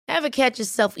Ever catch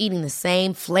yourself eating the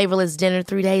same flavorless dinner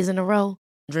 3 days in a row?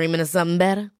 Dreaming of something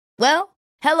better? Well,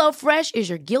 HelloFresh is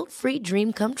your guilt-free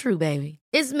dream come true, baby.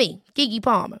 It's me, Keke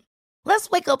Palmer. Let's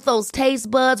wake up those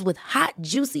taste buds with hot,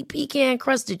 juicy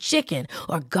pecan-crusted chicken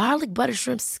or garlic butter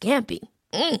shrimp scampi.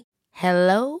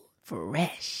 Hello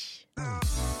Fresh.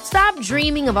 Stop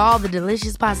dreaming of all the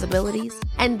delicious possibilities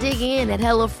and dig in at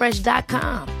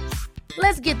HelloFresh.com.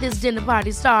 Let's get this dinner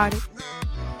party started.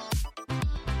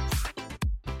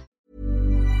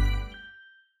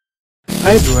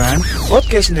 Hydran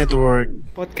Podcast Network.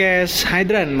 Podcast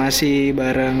Hydran masih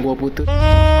bareng gua Putut.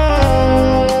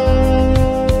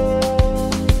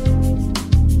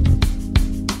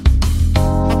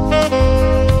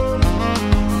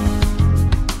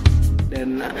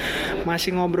 Dan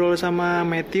masih ngobrol sama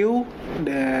Matthew,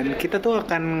 dan kita tuh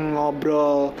akan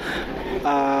ngobrol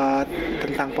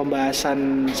tentang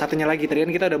pembahasan satunya lagi. Tadi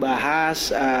kan kita udah bahas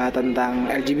tentang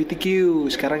LGBTQ.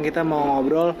 Sekarang kita mau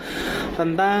ngobrol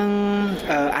tentang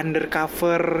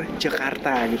undercover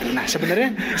Jakarta gitu. Nah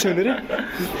sebenarnya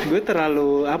gue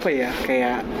terlalu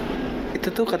kayak itu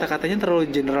tuh kata-katanya terlalu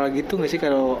general gitu nggak sih?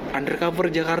 Kalau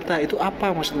undercover Jakarta itu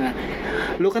apa maksudnya?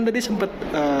 Lu kan tadi sempet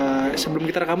sebelum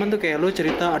kita rekaman tuh kayak lu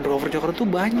cerita undercover Jakarta tuh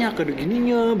banyak, ada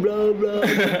gininya, bla bla.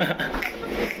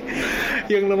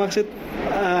 Yang lo maksud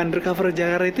undercover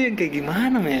Jakarta itu yang kayak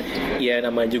gimana, Matt? Iya,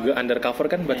 nama juga undercover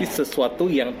kan berarti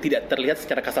sesuatu yang tidak terlihat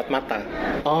secara kasat mata.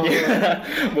 Oh.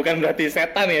 Bukan berarti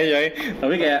setan ya, coy.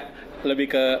 Tapi kayak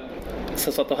lebih ke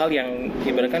sesuatu hal yang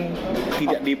ibaratkan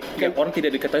orang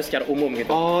tidak diketahui secara umum gitu.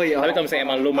 Oh iya. Tapi kalau misalnya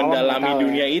emang lo mendalami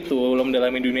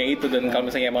dunia itu dan kalau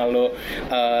misalnya emang lo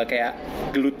kayak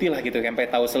geluti lah gitu,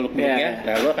 sampai tahu seluk-beluknya,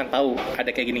 nah lo akan tahu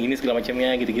ada kayak gini-gini segala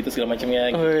macamnya, gitu-gitu segala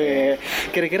macamnya. Gitu. Oh iya.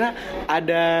 Kira-kira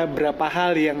ada berapa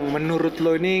hal yang menurut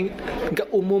lo ini nggak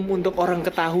umum untuk orang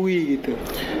ketahui gitu?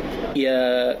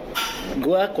 Ya,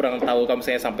 gue kurang tahu kalau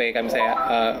misalnya sampai kayak misalnya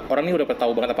orang ini udah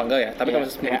tahu banget apa enggak ya. Tapi kalau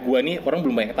misalnya gue nih orang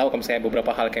belum banyak tahu kalau misalnya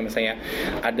beberapa hal kayak misalnya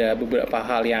ada beberapa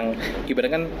hal yang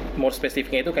ibaratkan more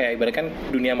spesifiknya itu kayak ibaratkan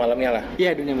dunia malamnya lah.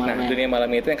 Iya, dunia malamnya. Nah, dunia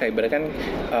malamnya itu yang kayak ibaratkan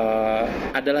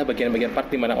adalah bagian-bagian part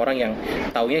di mana orang yang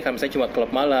taunya kalau misalnya cuma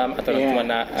klub malam atau cuma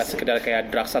sekedar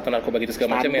kayak drugs atau narkoba gitu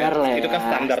segala macam ya. Itu kan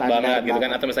standar banget gitu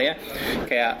kan. Atau misalnya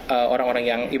kayak orang-orang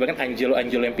yang ibaratkan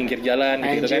Angelo yang pinggir jalan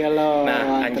gitu kan.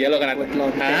 Nah, Angelo kan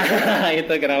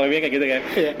itu kurang lebih kayak gitu kan.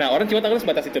 Nah orang cuma tahu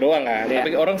sebatas itu doang kan.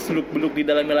 Tapi orang seluk-beluk di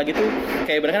dalamnya lagi tuh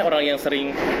kayak ibaratkan orang yang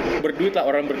sering berduit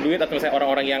atau misalnya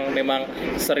orang-orang yang memang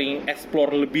sering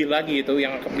explore lebih lagi itu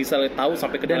yang bisa tahu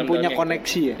sampai ke dalam. Dan punya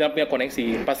koneksi ya. Dan punya koneksi.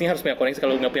 Pastinya harus punya koneksi.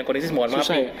 Kalau nggak punya koneksi mohon maaf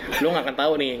nih, lo nggak akan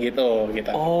tahu nih gitu.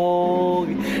 Oh,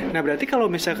 nah berarti kalau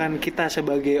misalkan kita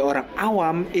sebagai orang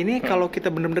awam ini kalau kita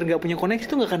benar-benar nggak punya koneksi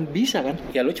itu nggak akan bisa kan?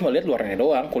 Ya lo cuma lihat luarnya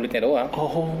doang, kulitnya doang.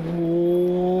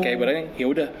 Oh. Kayak ibaratnya ya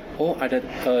udah, ada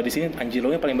di sini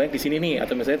Angelo-nya paling banyak di sini nih,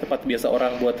 atau misalnya tempat biasa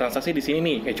orang buat transaksi di sini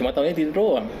nih, kayak cuma taunya itu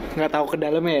doang. Nggak tahu ke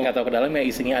dalamnya ya? Nggak tahu ke dalamnya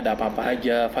isinya ada apa-apa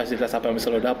aja, fasilitas apa yang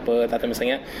bisa lo dapet, atau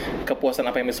misalnya kepuasan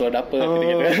apa yang bisa lo dapet,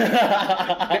 gitu-gitu.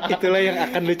 Nah, itulah yang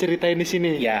akan lo ceritain di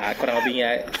sini. Ya kurang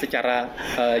lebihnya secara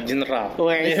general.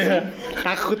 Wes,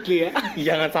 takut li ya.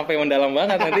 Jangan sampai mendalam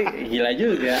banget nanti gila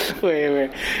juga. Weh.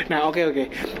 Nah oke.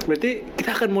 Berarti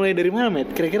kita akan mulai dari mana,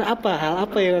 Matt? Kira-kira hal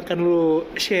apa yang akan lo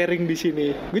sharing di sini?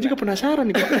 Gue juga penasaran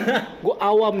nih. Gue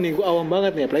awam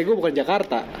banget nih. Apalagi gue bukan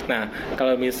Jakarta. Nah,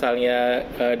 kalau misalnya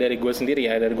dari gue sendiri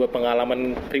ya, dari gue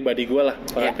pengalaman pribadi gue lah,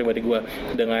 pribadi gue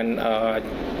dengan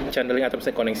channeling atau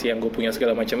misalnya koneksi yang gue punya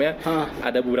segala macamnya,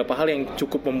 ada beberapa hal yang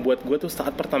cukup membuat gue tuh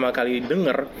saat pertama kali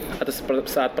denger atau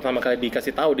saat pertama kali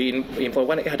dikasih tahu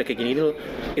diinfokan ada kayak gini loh,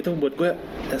 itu buat gue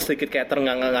sedikit kayak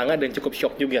ternganga-nganga dan cukup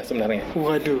shock juga sebenarnya.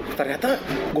 Waduh. Ternyata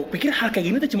gue pikir hal kayak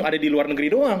gini tuh cuma ada di luar negeri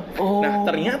doang. Nah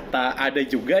ternyata ada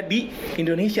juga di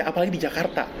Indonesia, apalagi di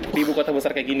Jakarta, di ibu kota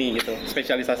besar kayak gini gitu,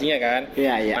 spesialisasinya kan.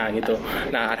 Iya. Nah gitu.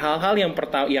 Nah hal-hal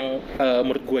yang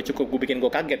menurut gue gue bikin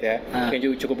gue kaget ya,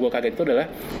 yang cukup gue kaget itu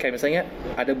adalah kayak misalnya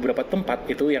ada beberapa tempat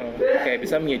itu yang kayak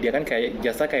bisa menyediakan kayak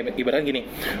jasa kayak ibaratkan gini,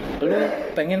 lo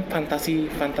pengen fantasi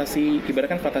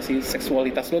ibaratkan fantasi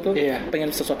seksualitas lo tuh pengen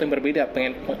sesuatu yang berbeda,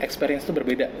 pengen experience tuh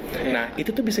berbeda. Nah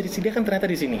itu tuh bisa disediakan ternyata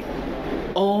di sini.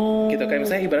 Oh, gitu kayak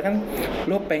misalnya ibaratkan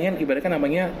lo pengen ibaratkan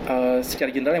namanya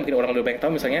secara general yang mungkin orang udah banyak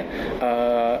tahu misalnya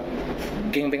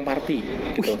gangbang party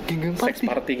gitu, sex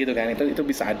party gitu kan, itu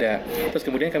bisa ada. Terus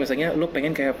kemudian kayak misalnya lo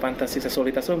pengen kayak fantasi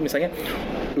seksualitas lo misalnya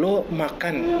lo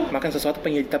makan sesuatu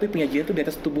tapi penyajian tuh di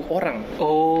atas tubuh orang.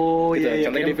 Oh gitu.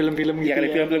 Iya kayak di film-film gitu. Iya kayak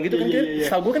di film-film gitu kan.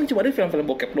 Setahu gue kan cuma ada film-film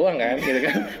bokep doang kan gitu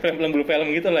kan. Film-film blue film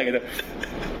gitu lah gitu.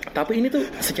 Tapi ini tuh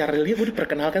secara real gue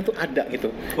diperkenalkan tuh ada gitu.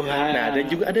 Wow. Nah dan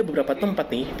juga ada beberapa tempat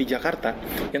nih di Jakarta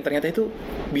yang ternyata itu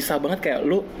bisa banget kayak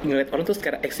lo ngeliat orang tuh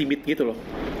secara exhibit gitu loh.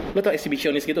 lo tau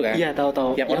exhibitionist gitu kan? Iya,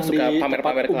 tahu. Yang orang suka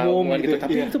pamer-pamer kelangsungan gitu.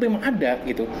 Tapi itu memang ada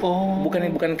gitu.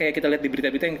 Bukan kayak kita lihat di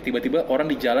berita-berita yang tiba-tiba orang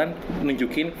di jalan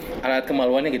nunjukin alat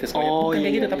kemaluannya gitu semuanya. Bukan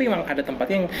kayak gitu, tapi emang ada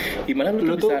tempatnya yang gimana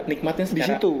lu tuh bisa nikmatin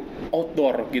secara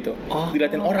outdoor gitu.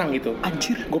 Diliatin orang gitu.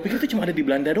 Anjir. Gue pikir itu cuma ada di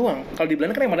Belanda doang. Kalau di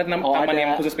Belanda kan emang ada taman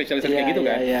yang khusus spesialisasi kayak gitu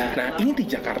kan. Nah, ini di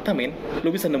Jakarta men, lu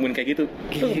bisa nemuin kayak gitu.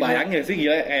 Lu bayangin sih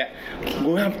gila, kayak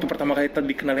gue waktu pertama kali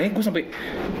dikenalnya gue sampai,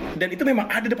 dan itu memang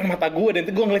ada depan mata gue, dan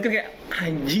itu gue ngeliat kayak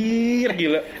anjir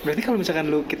gila. Berarti kalau misalkan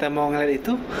kita mau ngeliat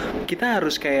itu, kita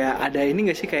harus kayak ada ini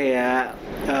nggak sih, kayak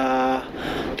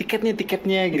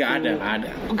tiketnya gitu? Nggak ada.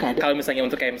 Kalau misalnya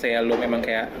untuk kayak misalnya lo memang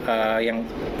kayak yang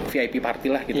VIP party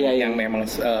lah gitu, yang memang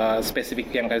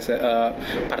spesifik yang kayak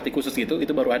party khusus gitu,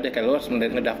 itu baru ada. Kayak lo harus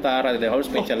ngedaftar, ada harus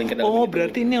punya link ke dalam. Oh,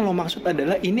 berarti ini yang lo maksud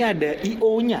adalah ini ada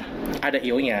IO-nya. Ada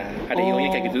IO-nya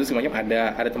kayak gitu semuanya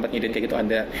ada tempat nyediain kayak gitu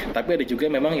ada. Tapi ada juga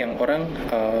memang yang orang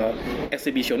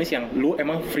exhibitionist yang lu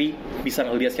emang free bisa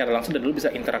ngeliat secara langsung dan lu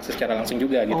bisa interaksi secara langsung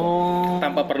juga gitu.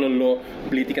 Tanpa perlu lo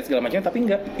beli tiket segala macam, tapi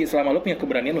enggak, selama lo punya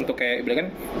keberanian untuk kayak bilang kan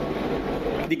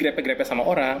digrepe-grepe sama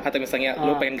orang, atau misalnya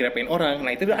lo pengen grepein orang,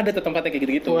 nah itu ada tuh tempatnya kayak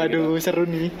gitu-gitu. Waduh, gitu. seru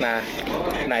nih. Nah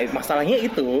masalahnya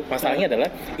adalah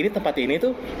ini tempatnya ini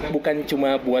tuh bukan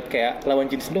cuma buat kayak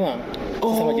lawan jenis doang.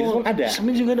 Sama jenis pun ada.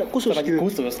 Sama juga ada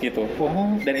khusus gitu.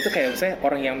 Dan itu kayak misalnya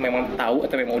orang yang memang tahu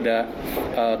atau memang udah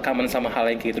common sama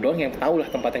hal yang kayak gitu doang, yang tahu lah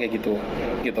tempatnya kayak gitu.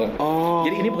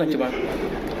 Jadi ini bukan cuma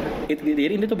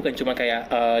jadi ini tuh bukan cuma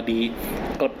kayak di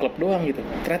klub-klub doang gitu.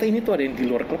 Ternyata ini tuh ada yang di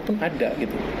luar klub pun ada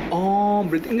gitu.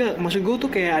 Berarti enggak, maksud gue tuh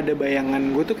kayak ada bayangan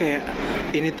gue tuh kayak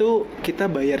ini tuh kita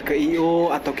bayar ke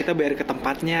IO atau kita bayar ke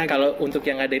tempatnya gitu. Kalau untuk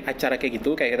yang ngadain acara kayak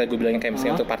gitu, kayak gue bilangnya kayak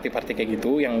misalnya untuk party-party kayak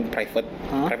gitu, yang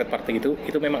private party gitu,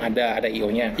 itu memang ada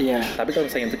IO-nya. Tapi kalau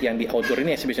misalnya untuk yang di outdoor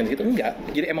ini exhibition gitu enggak.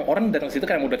 Jadi emang orang datang ke situ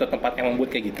karena udah ada tempat yang membuat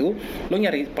kayak gitu, lo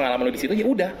nyari pengalaman lo di situ, ya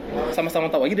udah sama-sama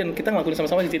tahu aja dan kita ngelakuin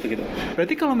sama-sama di situ gitu.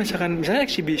 Berarti kalau misalnya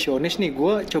exhibitionist nih,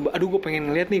 gue coba, gue pengen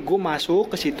ngeliat nih, gue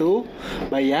masuk ke situ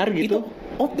bayar gitu. Itu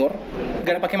outdoor,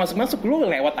 gak ada pakai masuk, lu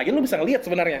lewat aja lu bisa ngeliat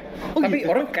sebenarnya. Tapi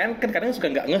gitu? Orang kan kadang suka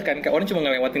nggak ngeh kan, kayak orang cuma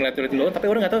ngelewatin doang, tapi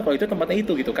orang nggak tahu kalau itu tempatnya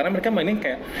itu gitu, karena mereka mainin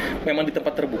kayak memang di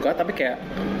tempat terbuka, tapi kayak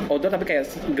outdoor, tapi kayak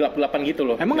gelap-gelapan gitu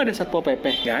loh. Emang ada Satpol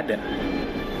PP? Nggak ada.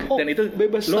 Dan itu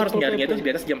bebas, lu harus nyarinya itu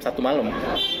di atas jam 1 malam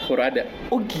baru ada.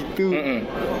 Gitu.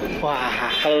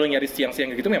 Wah, kalau lu nyari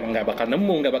siang-siang gitu memang nggak bakal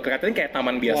nemu, nggak bakal katanya kayak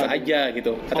taman biasa aja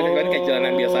gitu, atau kan kayak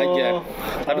jalanan biasa aja.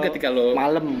 Tapi ketika lu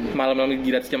malam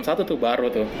di atas jam 1 tuh baru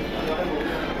tuh.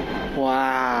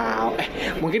 Wow,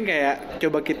 mungkin kayak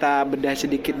coba kita bedah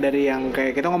sedikit dari yang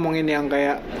kayak kita ngomongin yang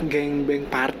kayak gangbang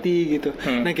party gitu.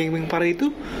 Nah, gangbang party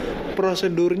itu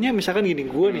prosedurnya misalkan gini,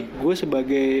 gue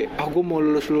sebagai gue mau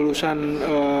lulusan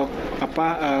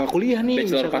kuliah nih,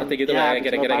 bachelor misalkan, party gitu lah,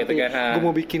 kira-kira gitu kan. Gue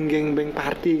mau bikin gangbang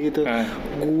party gitu.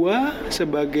 Gue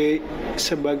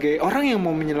sebagai orang yang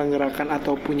mau menyelenggarakan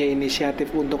atau punya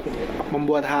inisiatif untuk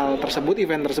membuat hal tersebut,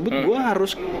 event tersebut, gue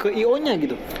harus ke IO-nya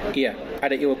gitu. Iya,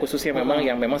 ada IO khususnya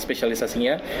yang memang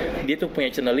spesialisasinya dia tuh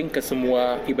punya channeling ke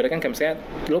semua, ibaratkan kayak misalnya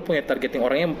lo punya targeting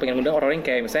orang yang pengen undang orang yang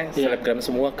kayak misalnya selebgram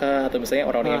semua kah, atau misalnya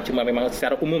orang-orang yang cuma memang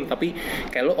secara umum tapi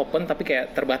kayak lo open tapi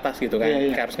kayak terbatas gitu kan,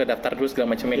 kayak harus ngedaftar dulu segala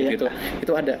macamnya gitu.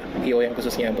 Itu ada IO yang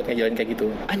khususnya buat ngejalanin kayak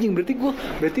gitu. Anjing,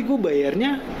 berarti gue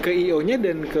bayarnya ke IO-nya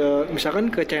dan ke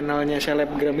misalkan ke channelnya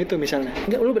selebgram itu misalnya.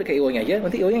 Enggak, lo beri ke IO-nya aja,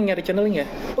 nanti IO yang nyari channelingnya.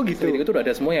 Gitu. Jadi itu udah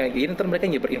ada semua ya. Jadi ntar mereka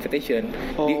nyebar invitation.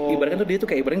 Ibaratkan tuh dia tuh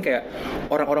kayak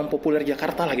orang-orang populer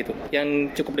Jakarta lah gitu,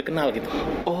 yang cukup dikenal gitu.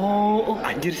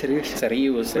 Anjir,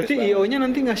 serius. Berarti IO-nya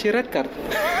nanti ngasih red card.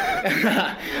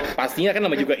 Pastinya kan,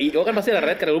 nama juga IO kan pasti ada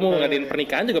red card. Lu mau ngadain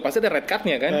pernikahan juga pasti ada red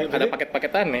cardnya kan. Ada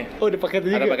paket-paketannya. Ada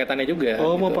paketnya juga. Ada paketannya juga.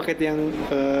 Mau paket yang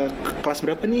kelas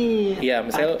berapa nih? Iya,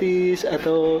 misal artis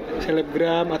atau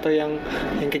selebgram atau yang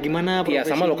kayak gimana? Iya,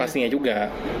 sama lokasinya juga.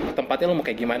 Tempatnya lu mau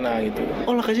kayak gimana gitu.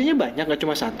 Lokasinya banyak, nggak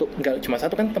cuma satu? Nggak cuma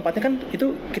satu kan, tempatnya kan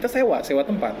itu kita sewa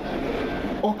tempat.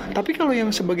 Tapi kalau yang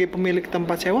sebagai pemilik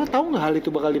tempat sewa tahu nggak hal itu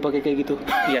bakal dipakai kayak gitu?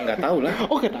 Iya, nggak tahu lah.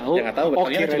 Nggak tahu. Ya nggak tahu.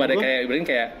 Kalian cuma ada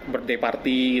kayak birthday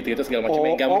party gitu segala macam.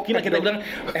 Nggak mungkin lah kita bilang,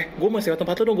 gue mau sewa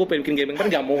tempat lu dong, gue pengen bikin gaming. Kan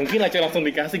nggak mungkin lah langsung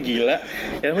dikasih, gila.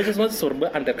 Ya itu semua serba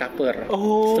undercover.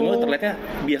 Semua terlihatnya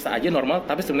biasa aja, normal.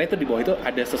 Tapi sebenarnya itu di bawah itu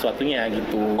ada sesuatunya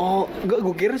gitu. Nggak,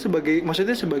 gue kira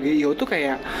maksudnya sebagai IO tuh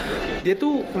kayak dia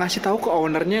tuh ngasih tahu ke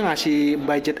ownernya, ngasih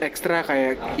budget ekstra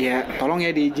kayak ya tolong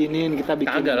ya diizinin kita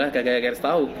bikin. Kagak lah, kagak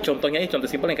tahu. Contohnya contoh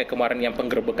simpel yang kayak kemarin yang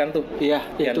penggerebekan tuh. Iya,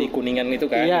 yang itu. di Kuningan itu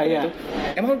kan. Iya, gitu, iya. itu.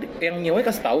 Emang yang nyewanya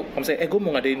kasih tahu, misalnya gue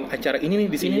mau ngadain acara ini nih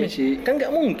di sini Iya nih. sih. Kan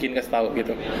nggak mungkin kasih tahu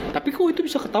gitu. Tapi kok itu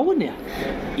bisa ketahuan ya?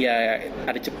 Ya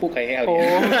ada cepu kayaknya.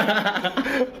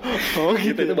 Oh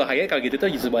gitu. Itu bahaya kalau gitu tuh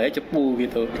justru bahaya cepu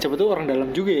gitu. Coba tuh orang dalam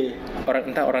juga ya.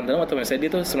 Entah orang dalam atau misalnya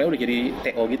dia tuh sebenarnya udah jadi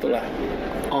TO gitu lah.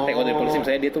 TO dari polisi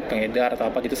misalnya dia tuh pengedar atau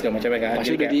apa gitu segala macamnya kan. Pasti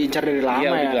Jadi udah kayak, diincar dari lama iya,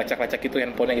 ya. udah dilacak-lacak gitu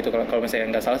handphonenya gitu. Kalau misalnya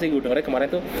nggak salah sih gue dengarnya kemarin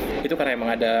tuh itu karena emang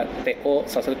ada TO,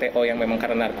 salah satu TO yang memang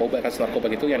karena kasus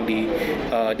narkoba gitu yang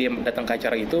dia datang ke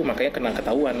acara itu makanya kena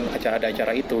ketahuan ada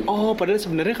acara itu. Oh, padahal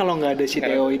sebenarnya kalau nggak ada si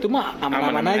Theo itu mah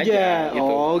aman-aman aja. Gitu.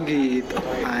 Oh gitu.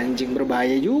 Anjing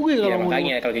berbahaya juga Iya kalau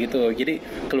makanya kalau kayak gitu. Jadi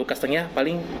keluh kesahnya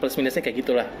paling plus minusnya kayak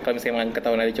gitulah. Kalau misalnya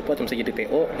ketahuan ada cepu atau misalnya jadi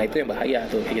TO, nah itu yang bahaya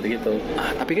tuh kayak gitu-gitu.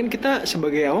 Tapi kan kita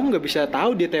sebagai awam nggak bisa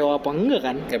tahu dia Theo apa enggak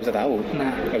kan? Nggak bisa tahu.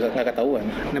 Nah, nggak ketahuan.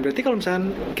 Nah berarti kalau misalnya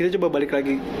kita coba balik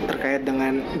lagi terkait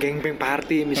dengan gangbang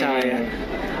party misalnya.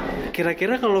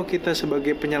 Kira-kira kalau kita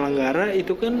sebagai penyelenggara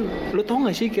itu kan, lo tau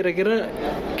nggak sih kira-kira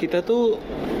kita tuh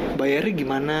bayarnya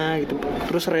gimana gitu?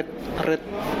 Terus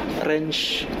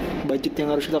range budget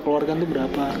yang harus kita keluarkan tuh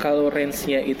berapa? Kalau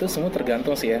range-nya itu semua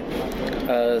tergantung sih ya.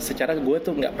 Secara gue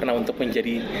tuh nggak pernah untuk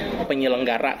menjadi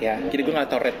penyelenggara ya. Jadi gue nggak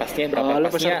tahu rate pastinya berapa.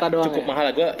 Pastinya cukup mahal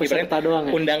lah. Gue peserta doang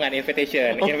ya? Undangan,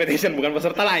 invitation bukan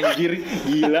peserta lah anjir.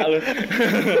 Gila lo.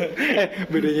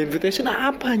 Bedanya invitation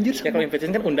apa anjir? Ya kalau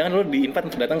invitation kan undangan lo di-invite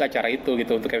untuk datang ke acara itu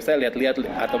gitu. Untuk kayak misalnya lihat-lihat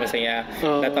atau misalnya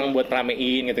datang buat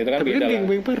ramein gitu. Itu kan tapi beda kan lah.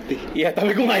 gangbang party. Iya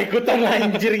tapi gue nggak ikutan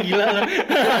anjir gila lo.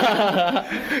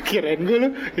 Kirain gue lo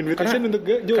invitation untuk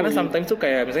join. Karena sometimes tuh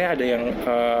kayak misalnya ada yang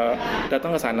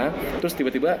datang ke sana terus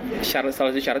tiba-tiba salah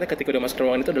satu syaratnya ketika udah masuk ke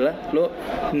ruangan itu adalah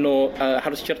lo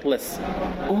harus shirtless.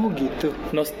 Oh gitu.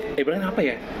 Berarti apa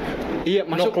ya? Iya,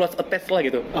 masuk clothes attached lah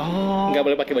gitu. Nggak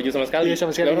boleh pakai baju sama sekali. Iya,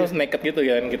 sama sekali. Harus naked gitu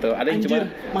kan gitu. Ada yang cuma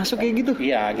masuk kayak gitu.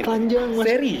 Iya, gitu. Telanjang masuk.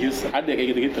 Serius, ada kayak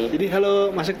gitu-gitu. Jadi halo,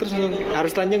 masuk terus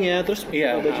harus telanjang ya, terus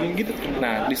bajunya gitu.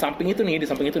 Nah, di samping itu nih.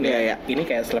 Iya. Ini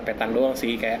kayak selepetan doang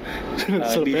sih kayak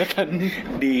selepetan.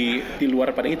 Di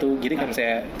luar pada itu. Jadi kan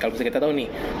kalau misalnya kita tahu nih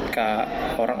ke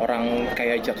orang-orang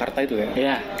kayak Jakarta itu ya.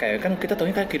 Iya. Kayak kan kita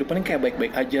tahunya kayak kehidupannya kayak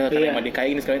baik-baik aja karena emang kayak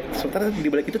ini sekali. Sementara di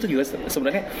balik itu tuh juga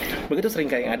sebenarnya begitu sering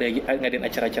kayak ngadain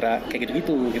acara-acara kayak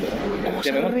gitu gitu.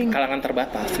 Dan memang kalangan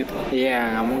terbatas gitu.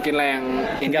 Iya, nggak mungkin lah yang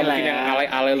nggak mungkin yang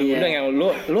alay-alay lu undang yang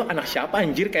lu anak siapa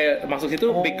anjir kayak masuk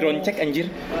situ background check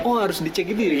anjir. Oh, harus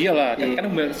dicek gitu ya? Iyalah, kan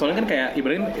soalnya kan kayak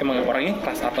ibaratnya emang orangnya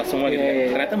kelas atas semua gitu kan.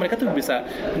 Ternyata mereka tuh bisa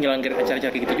nyelenggarin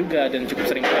acara-acara kayak gitu juga dan cukup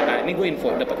sering. Nah, ini gue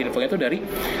dapat infonya tuh dari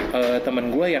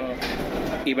teman gue yang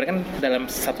ibaratnya kan dalam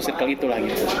satu circle itulah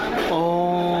gitu.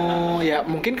 Oh, ya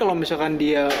mungkin kalau misalkan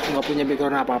dia nggak punya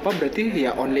background apa-apa berarti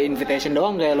ya only invitation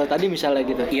doang kayak lo tadi misalnya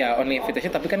gitu. Iya, only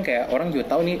invitation tapi kan kayak orang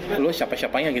juga tahu nih lo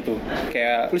siapa-siapanya gitu.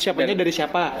 Kayak lo siapanya dari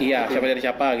siapa? Iya, gitu. Siapa dari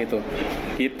siapa gitu.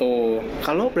 Gitu.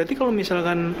 Kalau berarti kalau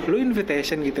misalkan lo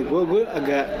invitation gitu, gue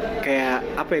agak kayak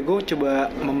apa ya? Gue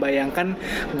coba membayangkan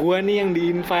gue nih yang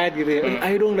di-invite gitu ya.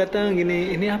 Ayo dong datang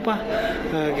gini. Ini apa?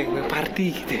 Gangbang party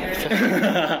gitu ya.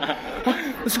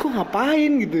 Terus gue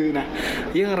ngapain gitu. Nah,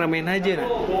 ya ngeramein aja. Nah,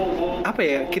 apa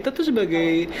ya, kita tuh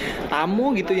sebagai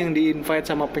tamu gitu yang di-invite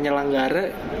sama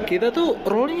penyelenggara, kita tuh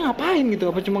role-nya ngapain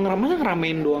gitu? Apa cuma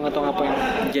ngeramein doang atau ngapain?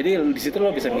 Jadi di situ lo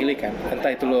bisa milih kan,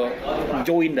 entah itu lo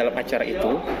join dalam acara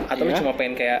itu atau lo cuma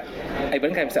pengen kayak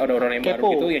ibaratnya kayak misalnya ada orang yang baru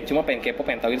gitu yang cuma pengen kepo,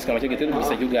 pengen tahu segala macam gitu,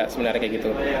 bisa juga sebenarnya kayak gitu.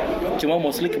 Cuma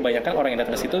mostly kebanyakan orang yang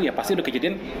datang ke situ ya pasti udah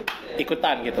kejadian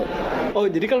ikutan gitu. Oh,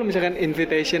 jadi kalau misalkan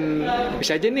invitation,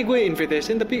 bisa aja nih gue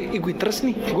invitation tapi gue interest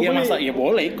nih. Iya masa ya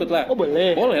boleh ikut lah. Oh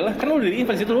boleh. Boleh lah. Kan lo di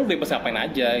invite situ lo bebas ngapain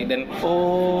aja dan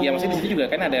ya maksudnya di situ juga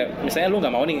kan ada misalnya lo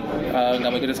nggak mau nih nggak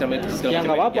mau ikut segala macam. Ya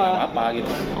nggak apa-apa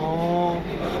gitu. Oh,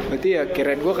 berarti ya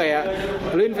kirain gue kayak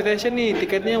lo invitation nih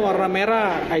tiketnya warna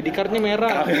merah, ID cardnya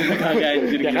merah. Kagak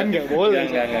anjir. Ya kan nggak boleh.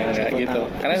 Nggak gitu.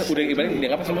 Karena udah ibaratnya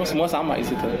dianggap semua sama di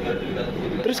situ.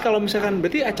 Terus kalau misalkan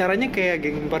berarti acaranya kayak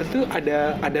gangbang party itu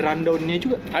ada rundown-nya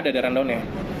juga? Ada rundown-nya.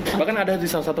 Bahkan ada di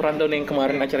salah satu rundown yang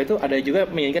kemarin acara itu ada juga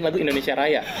menyanyikan lagu Indonesia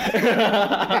Raya.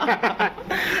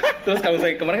 Terus kalau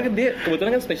saya kemarin kan dia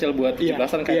kebetulan kan spesial buat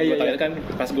 17-an kan, kan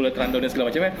pas gue liat rundown dan segala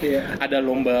macamnya ada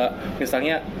lomba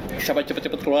misalnya siapa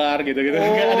cepet-cepet keluar gitu.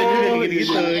 Kan ada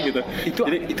juga gitu.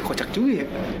 Itu kocak juga ya?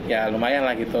 Ya lumayan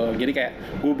lah gitu. Jadi kayak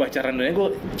gue baca rundownnya gue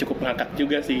cukup ngangkat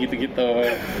juga sih gitu.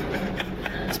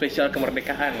 Spesial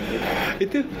kemerdekaan gitu.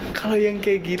 Itu kalau yang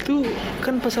kayak gitu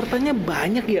kan pesertanya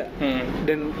banyak ya,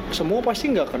 dan semua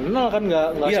pasti nggak kenal kan,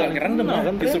 nggak iya random kenal,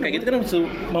 kan justru kayak gitu kan justru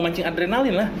memancing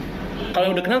adrenalin lah.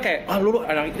 Kalau udah kenal kayak lu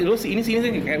anak lu sini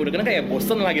kayak udah kenal kayak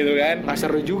bosen lah gitu kan. Nggak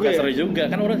seru juga. Nggak seru juga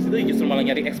kan, orang situ justru malah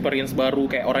nyari experience baru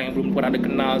kayak orang yang belum pernah ada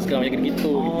kenal segala macam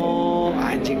gitu. Oh,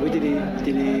 anjing, gue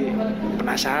jadi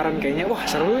penasaran kayaknya. Wah,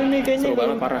 seru nih kayaknya. Seru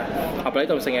banget parah. Apalagi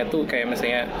kalau misalnya tuh kayak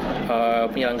misalnya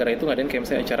penyelenggara itu ngadain kayak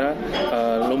misalnya acara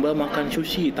lomba makan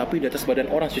sushi tapi di atas badan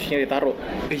orang sushinya ditaruh.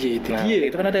 Iya, itu Nah, dia.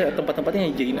 itu kan ada tempat-tempatnya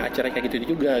yang jadiin acara kayak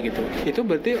gitu juga gitu. Itu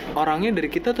berarti orangnya dari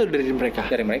kita atau dari mereka?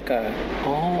 Dari mereka.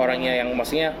 Oh. Orangnya yang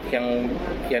maksudnya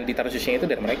yang ditaruh sushinya itu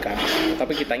dari mereka.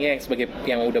 Tapi kitanya yang sebagai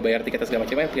yang udah bayar tiket segala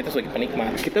macamnya, kita sebagai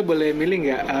penikmat. Kita boleh milih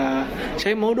nggak?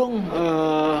 Saya mau dong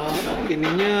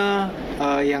ininya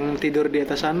yang tidur di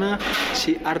atas sana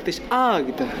si artis A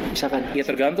gitu, misalkan. Ya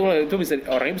tergantung lah, itu bisa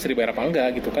orangnya bisa dibayar apa enggak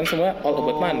gitu kan, semua all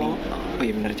about money. Oh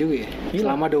iya benar juga ya. Iya.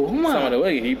 Selama doang mah. Sama doang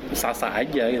ya sasa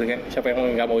aja gitu kan. Siapa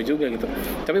yang nggak mau juga gitu.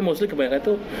 Tapi mostly kebanyakan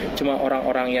tuh cuma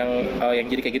orang-orang yang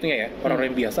jadi kayak gitunya ya.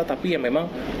 Orang-orang yang biasa tapi yang memang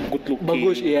good looking.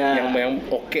 Bagus, iya. Yang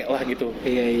oke lah gitu.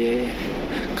 Iya.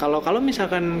 Kalau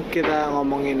misalkan kita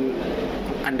ngomongin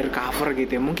undercover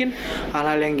gitu ya, mungkin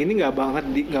hal-hal yang gini nggak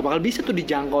bakal bisa tuh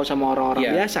dijangkau sama orang-orang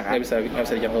biasa kan? Nggak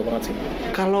bisa dijangkau banget sih.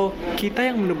 Kalau kita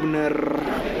yang bener-bener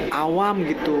awam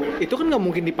gitu, itu kan nggak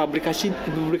mungkin dipublikasi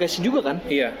juga kan?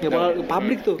 Iya. Nggak bakal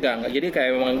publik tuh. Nggak. Jadi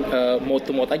kayak memang mode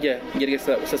to mode aja. Jadi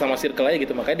sesama circle aja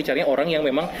gitu. Makanya dicarinya orang yang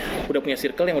memang udah punya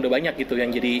circle yang udah banyak gitu, yang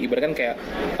jadi ibaratkan kayak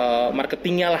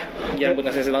marketingnya lah, yang buat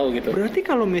ngasih tahu gitu. Berarti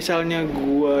kalau misalnya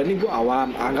gue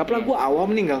awam, anggaplah gue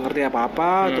awam nih, nggak ngerti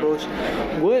apa-apa, terus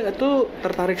gue tuh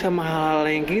tertarik sama hal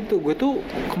yang gitu, gue tuh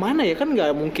kemana ya? Kan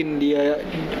nggak mungkin dia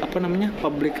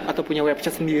publik atau punya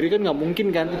website sendiri kan, nggak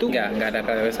mungkin kan? Itu nggak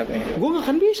ada website-nya. Gue nggak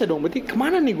akan bisa dong. Berarti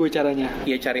kemana nih gue caranya?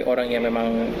 Ya cari orang yang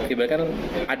memang ibaratkan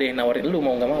ada yang nawarin lu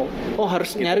mau nggak mau. Oh,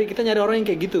 harus kita nyari orang yang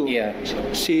kayak gitu. Iya.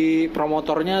 Si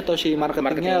promotornya atau si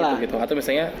marketingnya lah. Gitu. Atau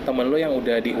misalnya temen lu yang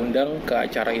udah diundang ke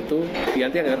acara itu,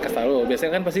 dia nanti akan kasih tau lu.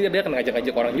 Biasanya kan pasti dia akan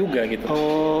ngajak orang juga gitu.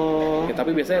 Oh. Ya,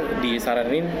 tapi biasanya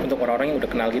disaranin untuk orang-orang yang udah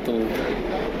kenal gitu.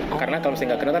 Karena kalau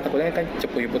misalnya nggak kenal kan takutnya kan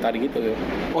cepu-cepu tadi gitu.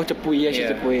 Oh, cepu ya.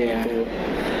 Gitu.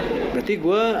 Berarti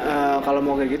gue kalau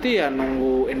mau kayak gitu ya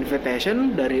nunggu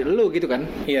invitation dari lu gitu kan?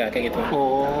 Iya, kayak gitu.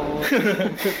 Oh.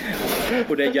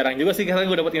 Udah jarang juga sih karena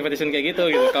gue dapet invitation kayak gitu.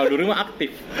 Kalau dulu mah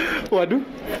aktif. Waduh.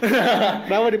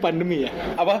 Kenapa di pandemi ya?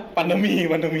 Apa? Pandemi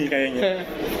kayaknya.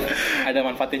 Ada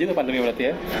manfaatnya juga pandemi berarti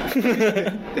ya.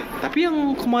 Tapi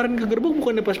yang kemarin ke gerbang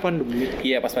bukannya pas pandemi?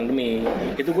 Iya, pas pandemi.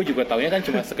 Itu gue juga taunya kan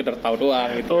cuma sekedar tahu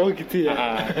doang gitu. Oh, gitu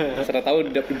ya. Setelah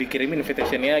tahu dikirimin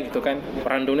invitationnya gitu kan.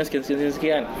 Randomnya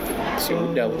sekian.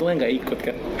 Sudah, untungnya nggak ikut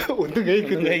kan. Untung nggak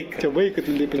ikut. Coba ikut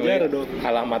di penjara dong.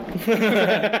 Alamat.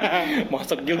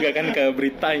 Masuk juga kan ke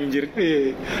berita anjir.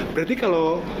 Iya. Berarti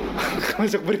kalau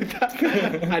masuk berita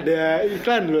ada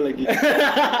iklan dulu lagi.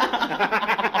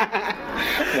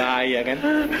 Nah iya kan.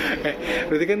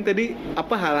 Berarti kan tadi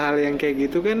hal-hal yang kayak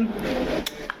gitu kan,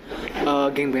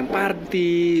 geng-geng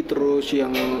party, terus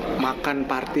yang makan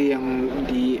party yang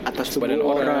di atas tubuh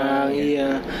orang,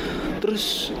 iya.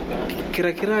 Terus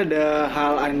kira-kira ada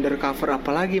hal undercover apa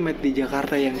lagi Matt di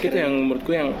Jakarta yang itu yang menurut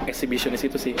gue yang exhibitionist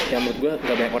itu sih, yang menurut gue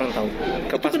gak banyak orang tahu.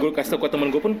 Pas gue kasih tau ke temen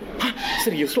gue pun, hah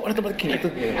serius lo ada tempat kayak gitu?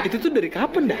 Itu tuh dari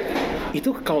kapan dah? Itu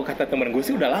kalau kata temen gue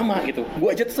sih udah lama gitu.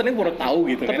 Gue aja tuh sebenarnya baru tahu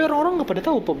gitu. Tapi kan. orang-orang nggak pada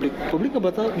tahu, publik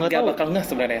nggak tahu. Gak bakal nggak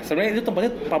sebenarnya. Sebenarnya itu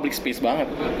tempatnya public space banget.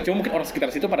 Cuma mungkin orang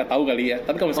sekitar situ pada tahu kali ya.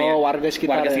 Tapi kalau misalnya warga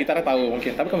sekitar tahu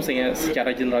mungkin. Tapi kalau misalnya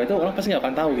secara general itu orang pasti nggak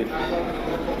akan tahu gitu.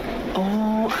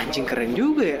 Oh, anjing keren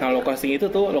juga ya. Nah lokasinya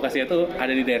tuh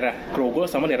ada di daerah Grogol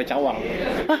sama daerah Cawang.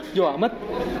 Hah, jauh amat.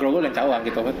 Grogol dan Cawang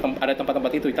gitu. Ada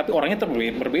tempat-tempat itu. Tapi orangnya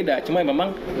berbeda. Cuma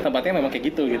memang tempatnya memang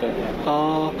kayak gitu.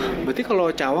 Oh, berarti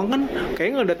kalau Cawang kan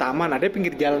kayaknya nggak ada taman, ada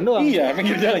pinggir jalan doang. Iya,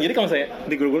 pinggir jalan. Jadi kalau saya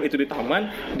di Grogol itu di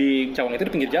taman, di Cawang itu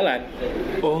di pinggir jalan.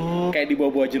 Oh. Kayak di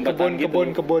bawah-bawah jembatan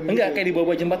kebun. Enggak, gitu. kayak di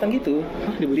bawah jembatan gitu.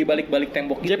 Hah, di balik-balik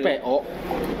tembok gitu. JPO.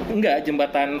 Enggak,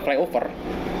 jembatan flyover.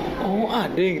 Oh,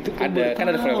 ada yang gitu. Ada kan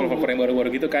ada flyover yang baru-baru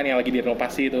gitu kan yang lagi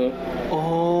direnovasi itu.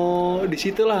 Oh, di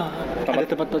situlah ada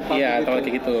tempat-tempat publik. Iya, tempat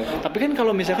kayak gitu. Tapi kan kalau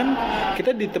misalkan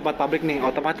kita di tempat publik nih,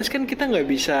 otomatis kan kita nggak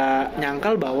bisa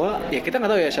nyangkal bahwa ya kita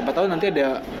nggak tahu ya, siapa tahu nanti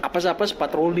ada apa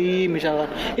patroli misalkan.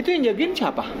 Itu yang jagain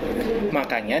siapa?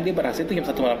 Makanya dia berhasil itu jam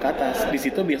 1 malam ke atas. Di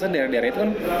situ biasa daerah-daerah itu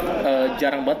kan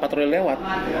jarang banget patroli lewat.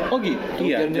 Oh gitu.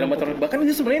 Iya, jarang patroli. Bahkan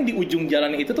itu sebenarnya di ujung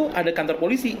jalan itu tuh ada kantor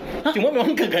polisi. Hah? Cuma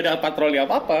memang kagak ada patroli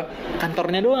apa-apa.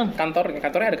 Kantornya doang.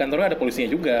 Kantornya ada polisinya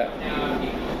juga.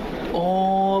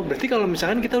 Oh, berarti kalau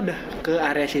misalkan kita udah ke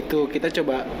area situ, kita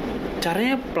coba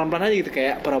caranya pelan-pelan aja gitu,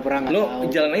 kayak pura-pura nggak Lo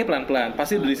tahu. jalan aja pelan-pelan.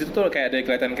 Pasti dari situ tuh kayak ada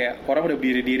kelihatan kayak orang udah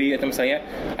berdiri-diri, atau misalnya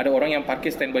ada orang yang parkir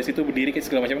standby situ berdiri kayak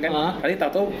segala macam kan. Nanti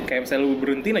tahu kayak misalnya lu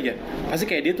berhentiin aja, pasti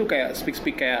kayak dia tuh kayak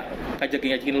speak kayak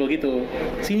ngajakin lo gitu.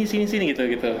 Sini gitu.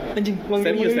 Anjing,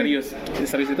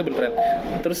 Serius itu beneran.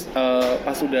 Terus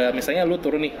pas udah misalnya lu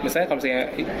turun nih, misalnya kalau misalnya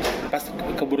pas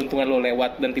keberuntungan lo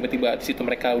lewat dan tiba-tiba di situ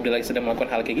mereka udah lagi sedang melakukan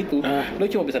hal kayak gitu, lo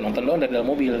cuma bisa nonton doang dari dalam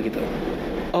mobil gitu.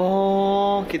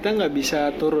 Oh, kita nggak bisa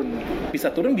turun.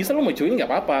 Bisa turun, bisa lo mau join nggak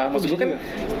apa-apa. Maksud gue kan,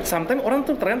 sometimes orang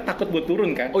tuh ternyata takut buat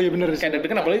turun kan. Oh iya bener. Kayak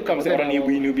deg-degan, apalagi kalau misalnya orang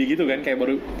newbie gitu kan, kayak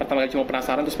baru pertama kali cuma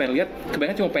penasaran terus pengen lihat,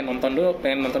 kebanyakan cuma pengen nonton doang,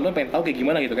 pengen tahu kayak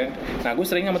gimana gitu kan. Nah gue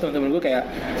sering sama teman-teman gue kayak,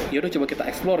 yaudah coba kita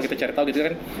explore, kita cari tahu gitu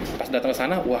kan. Pas datang ke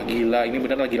sana, wah gila, ini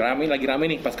bener lagi rame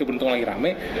nih. Pas keberuntungan lagi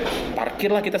rame,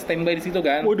 parkir lah kita standby di situ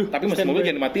kan. Waduh, tapi mesin mobil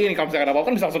jangan dimatiin, kalau misalkan ada apa-apa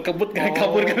kan bisa langsung kebut kan,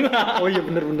 kabur kan. Oh iya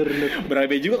bener.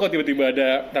 Berabe juga kalau tiba-tiba ada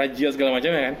razia segala macam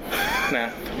ya kan. Nah,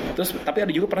 terus tapi ada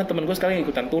juga pernah teman gue sekali yang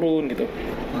ikutan turun gitu.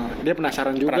 Dia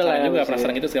penasaran juga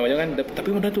penasaran gitu segala macam kan. Tapi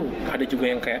udah tuh ada juga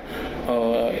yang kayak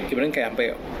ibaratnya kayak sampai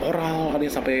oral, ada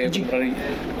yang sampai berani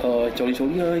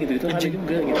coli-colian gitu ada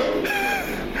juga gitu.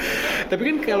 Tapi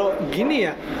kan kalau gini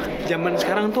ya, zaman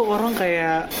sekarang tuh orang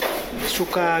kayak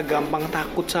suka gampang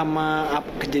takut sama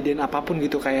kejadian apapun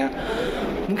gitu. Kayak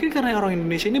mungkin karena orang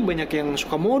Indonesia ini banyak yang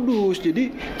suka modus,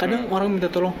 jadi kadang orang minta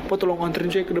tolong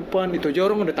anterin saya ke depan, itu aja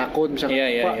orang udah takut. Misalkan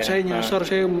Pak saya nyasar,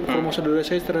 saya ke rumah saudara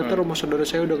saya, ternyata rumah saudara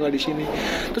saya udah nggak di sini.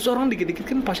 Terus orang dikit-dikit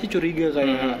kan pasti curiga,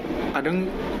 kayak kadang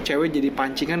cewek jadi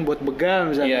pancingan buat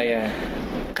begal misalnya.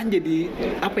 Kan jadi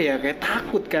apa ya, kayak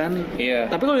takut kan.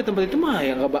 Tapi kalau di tempat itu mah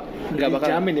ya nggak bakal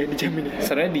dijamin ya.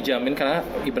 Sebenarnya dijamin karena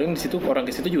ibaratnya di situ orang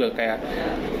ke situ juga kayak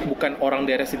bukan orang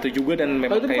daerah situ juga, dan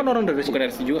memang kayak bukan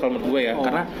dari situ juga kalau menurut gue ya.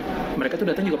 Karena mereka tuh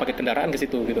datang juga pakai kendaraan ke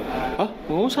situ gitu.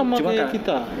 Sama kayak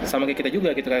kita. Sama kayak kita juga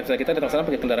gitu. Kayak kita datang sana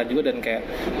pakai kendaraan juga, dan kayak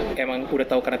emang udah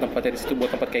tahu karena tempatnya di situ buat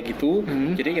tempat kayak gitu.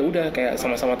 Jadi ya udah kayak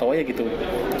sama-sama tahu aja gitu.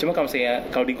 Cuma kalau misalnya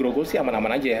kalau di Grogol sih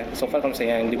aman-aman aja ya. So far kalau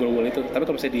misalnya yang di Grogol itu, tapi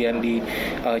kalau misalnya yang di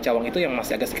Cawang itu yang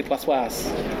masih agak sedikit was-was.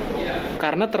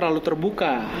 Karena terlalu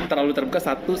terbuka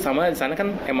satu, sama di sana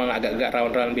kan emang agak-agak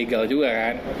rawan-rawan begal juga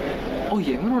kan. Oh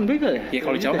iya, emang rawan begal ya? Ya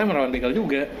kalau di Cawang kan rawan begal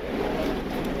juga.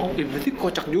 Oh, berarti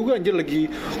kocak juga anjir, lagi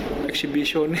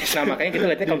eksibisionis. Nah makanya kita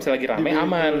lihatnya kalau misalnya lagi rame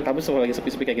aman, tapi kalau lagi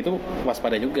sepi-sepi kayak gitu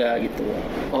waspada juga gitu.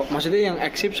 Oh, maksudnya yang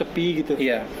eksib sepi gitu?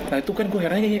 Iya. Nah itu kan gue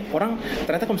herannya, orang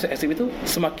ternyata kalau misalnya eksib itu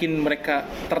semakin mereka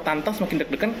tertantang, semakin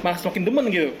deg-degan, malah semakin demen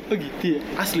gitu. Oh gitu ya?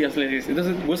 Asli. Itu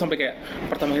gue sampai kayak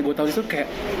pertama kali gue tahu itu kayak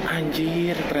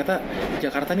anjir, ternyata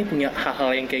Jakarta nih punya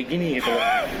hal-hal yang kayak gini gitu.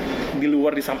 Di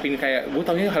luar, di samping kayak gue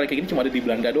taunya hal kayak gini cuma ada di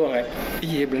Belanda doang kan.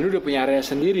 Iya, Belanda udah punya area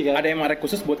sendiri kan. Ada yang area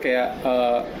khusus buat kayak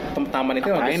taman itu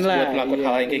buat melakukan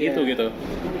hal yang kayak gitu.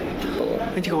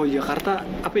 Anjir, kalau Jakarta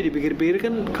apa ya, dipikir-pikir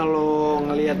kan kalau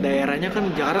ngelihat daerahnya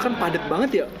kan Jakarta kan padat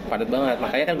banget ya. Padat banget.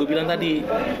 Makanya kan gue bilang tadi,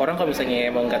 orang kalau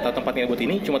misalnya emang nggak tahu tempatnya buat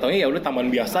ini, cuma taunya ya udah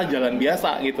taman biasa, jalan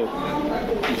biasa gitu.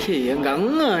 Iya ya, nggak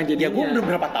ngeh jadi. Ya gue udah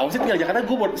berapa tahun sih tinggal di Jakarta,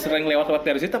 gue baru sering lewat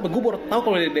dari situ, tapi gue baru tahu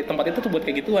kalau di tempat itu tuh buat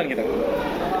kayak gituan gitu.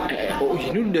 Oh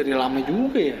ini udah dari lama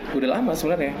juga ya? Udah lama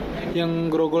sebenarnya. Yang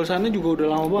Grogol sana juga udah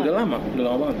lama banget. Udah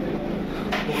lama banget.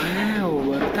 Wow,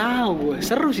 baru tahu gue.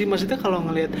 Seru sih, maksudnya kalau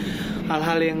ngelihat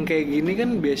hal-hal yang kayak gini kan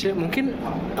biasanya mungkin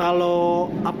kalau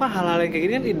hal-hal yang kayak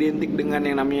gini kan identik dengan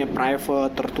yang namanya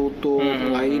private, tertutup,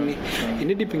 kayak ini.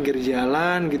 Ini di pinggir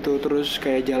jalan gitu, terus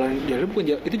kayak jalan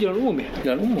bukan itu jalan umum ya?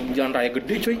 Jalan umum, jalan raya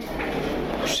gede cuy.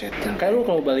 Buset, kayak lu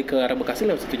kalau balik ke arah Bekasi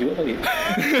lewat situ juga kali.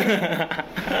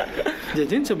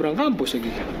 Jajan seberang kampus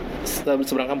lagi.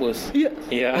 Seberang kampus?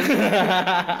 Iya.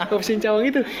 Kampus Cawang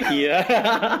itu? Iya.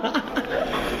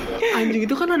 Anjing,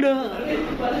 itu kan ada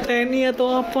TNI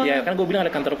atau apa? Ya kan gue bilang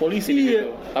ada kantor polisi di situ.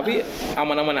 Tapi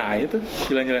aman-aman aja tuh,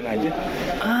 jalan-jalan aja.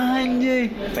 Anjay.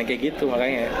 Nah kayak gitu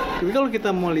makanya. Tapi kalau kita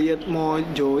mau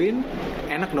join,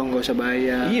 enak dong, gak usah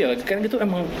bayar. Iya, kan gitu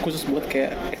emang khusus buat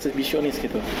kayak eksibisionis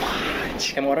gitu.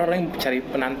 Emang orang-orang yang cari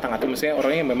penantang, atau misalnya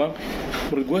orang yang memang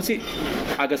menurut gue sih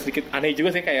agak sedikit aneh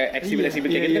juga sih, kayak eksibit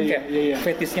kayak gitu kan, kayak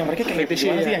fetishnya mereka kayak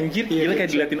gimana sih anjir, gila kayak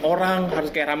diliatin orang, harus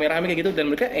kayak rame-rame kayak gitu, dan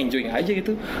mereka enjoy aja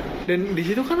gitu. Dan di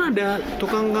situ kan ada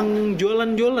tukang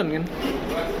jualan-jualan kan?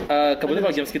 Kebetulan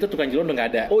kalau jam segitu tukang jualan udah nggak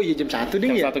ada. Oh iya, jam 1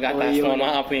 ding ya? Jam 1 ke atas, mohon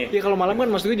maaf nih. Iya kalau malam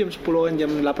kan maksudnya jam 10-an, jam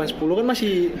 8-10 kan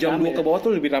masih jam 2 ke bawah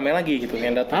tuh lebih ramai lagi gitu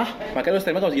yang datang. Makanya lu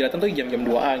streamnya kalau datang tuh jam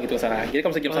 2-an gitu sana. Jadi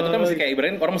kalau misalnya jam 1 kan masih kayak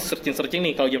ibaratnya orang masih searching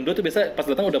nih. Kalau jam 2 tuh biasa pas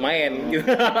datang udah main gitu.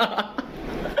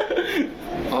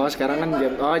 Oh sekarang kan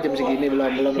jam segini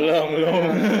belum.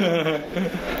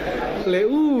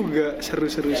 Leuga seru.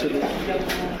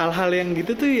 Hal-hal yang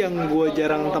gitu tuh yang gue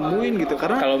jarang temuin gitu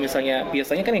karena Kalau misalnya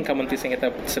biasanya kan yang komunitas yang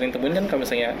kita sering temuin kan kalau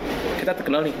misalnya kita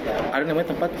terkenal nih ada namanya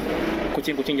tempat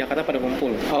kucing-kucing Jakarta pada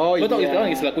ngumpul. Oh, Lo tau iya.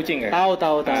 istilah kucing kan?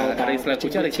 Tahu. Ada istilah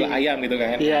kucing, ada istilah ayam gitu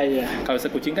kan. Iya. Kalau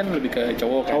istilah kucing kan lebih ke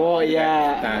cowok kan. Cowok, gitu iya.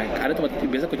 kan. Nah, ada tempat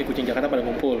biasa kucing-kucing Jakarta pada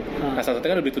ngumpul. Nah, salah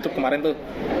satunya kan udah ditutup kemarin tuh.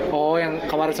 Oh, yang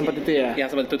kemarin sempat itu ya.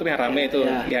 Yang sempat ditutup yang rame itu,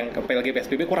 Iya. yang lagi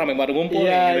PSBB kok rame banget ngumpul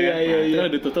Iya, gitu iya, kan. iya, Nah, itu iya.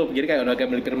 udah ditutup. Jadi kayak udah kayak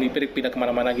melipir-melipir pindah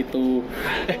kemana-mana gitu.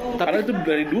 Karena itu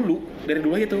dari dulu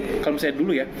aja tuh. Kalau misalnya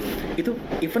dulu ya, itu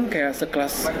even kayak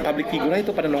sekelas public figure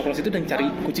itu pada nongkrong situ dan cari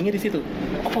kucingnya di situ.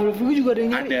 Oh, Pablo Vigo juga ada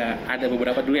yang nyari. Ada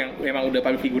beberapa dulu yang memang udah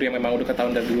public figure yang memang udah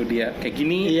ketahuan dari dulu dia kayak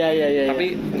gini. Iya. Tapi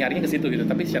nyarinya ke situ gitu.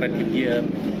 Tapi secara diam.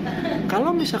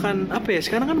 Kalau misalkan apa ya,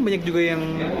 sekarang kan banyak juga yang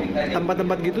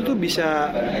tempat-tempat gitu tuh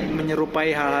bisa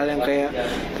menyerupai hal-hal yang kayak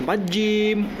tempat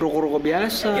gym, ruko-ruko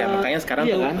biasa. Ya makanya sekarang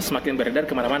iya tuh kan? semakin beredar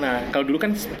kemana-mana. Kalau dulu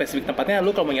kan spesifik tempatnya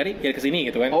lu kalau mau nyari ya ke sini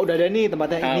gitu kan. Oh, udah ada nih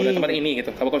tempatnya ini. Udah tempat ini gitu.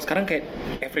 Kalau sekarang kayak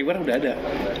everywhere udah ada.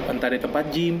 Entah di tempat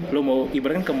gym, lu mau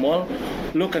ibaratnya ke mall,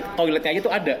 lu ke toiletnya aja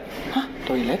tuh ada. Hah?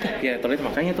 Toilet ya? Ya toilet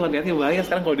makanya tuh hati-hati bahaya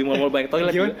sekarang kalau di mall-mall banyak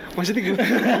toilet. Gimana? Maksudnya gimana?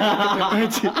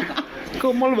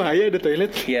 Kok mall bahaya ada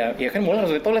toilet? Ya kan mall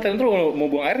harus ada toilet, kan terus mau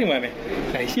buang air di mana?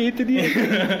 Nah, itu dia.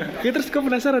 Ya terus gue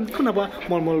penasaran, kenapa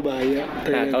mall-mall bahaya? Nah,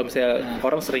 Toilet. kalau misalnya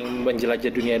orang sering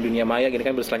menjelajah dunia maya gini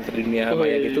kan, berselancar di dunia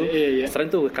maya gitu. Iya. Sering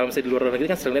tuh kalau misalnya di luar negeri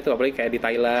kan sering lihat tuh, apalagi kayak di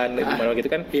Thailand, di mana gitu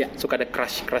kan, Iya. suka ada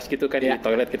crush gitu kan Iya. di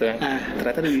toilet gitu kan. Ah.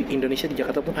 Ternyata di Indonesia, di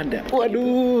Jakarta pun ada.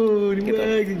 Waduh, Gitu.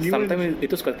 gimana? Sometimes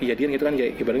itu suka kejadian gitu kan, ya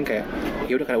ibaratnya kayak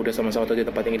ya udah karena udah sama-sama tahu di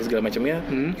tempat yang ini segala macamnya,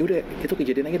 ya udah itu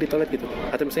kejadian aja di toilet gitu.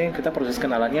 Atau misalnya kita proses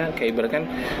kenalannya kayak ibaratkan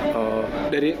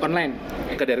Dari online?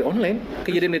 dari online,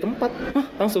 kejadian di tempat,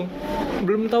 langsung.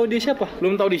 Belum tahu dia siapa?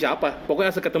 Belum tahu di siapa, pokoknya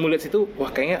asal ketemu lihat situ,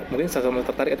 wah kayaknya mungkin sama-sama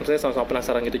tertarik atau saya sama-sama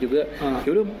penasaran gitu juga. Ya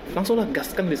udah langsung lah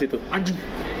gaskan di situ. Anjing.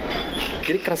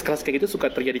 Jadi keras-keras kayak gitu suka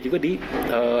terjadi juga di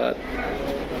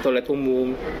toilet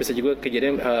umum. Bisa juga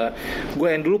kejadian gue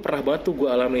yang dulu pernah banget tuh gue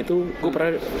alami itu, gue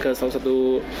pernah ke salah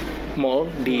satu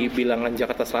mall di bilangan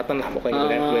Jakarta Selatan lah pokoknya gitu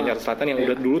kan, bilangan Jakarta Selatan yang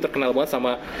udah dulu terkenal banget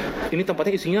sama ini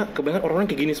tempatnya isinya kebanyakan orang-orang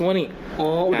kayak gini semua nih.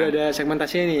 Oh, udah ada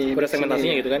segmentasinya nih. Udah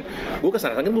segmentasinya gitu kan. Gue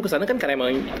kesana kan karena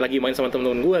emang lagi main sama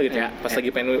temen-temen gue gitu. Ya, Pas lagi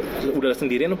pengen udah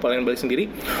sendirian, pengen balik sendiri,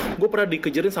 gue pernah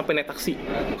dikejarin sampai naik taksi.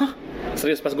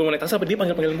 Serius, pas gue mau naik taksi apa dia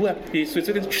panggil gue di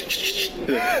switch-switchin gitu.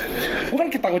 Gue kan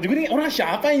takut juga nih, orang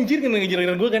siapa anjir yang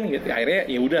ngejarin gue kan gitu. Akhirnya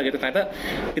ya udah gitu, ternyata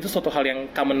itu suatu hal yang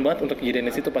common banget untuk kejadian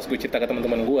di situ pas gue cerita ke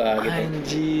teman-teman gue gitu.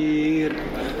 Anjir.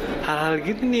 Hal-hal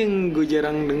gitu nih yang gue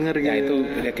jarang denger gitu. Ya itu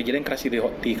ya, kejadian keras di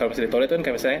kalau misalnya di toilet kan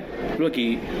kayak misalnya lu lagi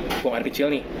buang air kecil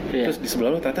nih, terus di sebelah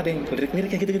lu ternyata ada yang ngelirik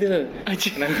kayak gitu-gitu.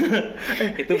 Nah,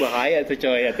 itu bahaya tuh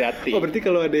coy, hati-hati. Oh, berarti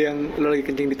kalau ada yang lo lagi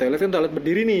kencing di toilet kan toilet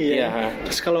berdiri nih ya. Iya.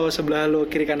 Terus kalau sebelah lo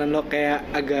kiri kanan lo kayak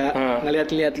agak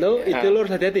ngeliat-liat lo, itu lo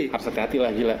harus hati-hati. Harus hati-hati lah,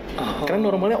 gila. Karena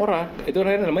normalnya orang itu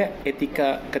namanya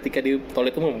etika ketika di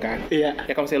toilet umum kan. Iya.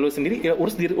 Ya kalau misalnya lu sendiri ya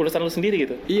urusan lu sendiri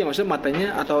gitu. Iya, maksudnya matanya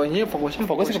atau ini fokusnya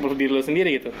Ke diri lu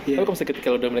sendiri gitu. Iya. Tapi kalau misalnya ketika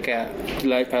lu udah mulai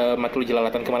kayak mata lu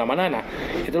jelalatan kemana-mana, nah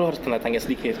itu lu harus tanda tanya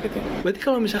sedikit gitu. Berarti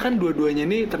kalau misalkan dua-duanya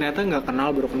nih ternyata nggak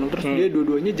kenal, baru kenal, terus dia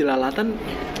dua-duanya jelalatan,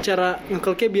 cara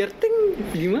ngekelnya biar ting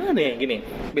gimana ya? Nih gini,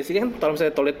 basically kan kalau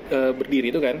misalnya toilet berdiri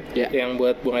itu kan, yang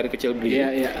buat buang air kecil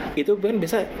berdiri, itu kan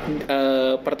biasa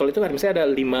per toilet itu kan misalnya ada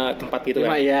 5 tempat gitu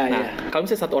kan. Kalau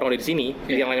misalnya satu orang ada di sini,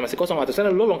 yang lainnya masih kosong, harusnya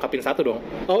lu lengkapin satu dong.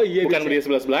 Oh iya. Bukan berdiri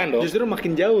sebelah-sebelahan dong. Justru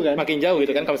makin jauh kan? Makin jauh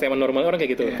gitu kan, kalau misalnya normal orang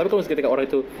kayak gitu. Tapi kalau ketika orang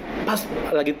itu pas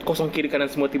lagi kosong kiri kanan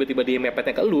semua, tiba-tiba dia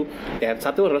mepetnya ke lu, ya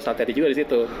satu harus hati-hati juga di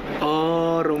situ.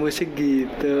 Oh, rumusnya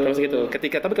gitu. Terus gitu.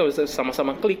 Tapi kalau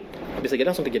sama-sama klik, bisa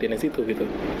jadi langsung kejadian di situ gitu.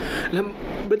 Nah,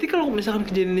 berarti kalau misalkan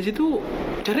kejadian di situ,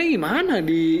 caranya gimana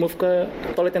di move ke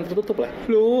toilet yang tertutup lah.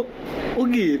 Lo, oh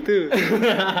gitu.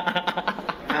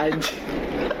 Anjing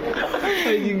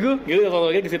gue. Gitu kalau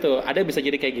kayak di situ. Ada bisa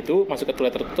jadi kayak gitu, masuk ke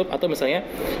toilet tertutup atau misalnya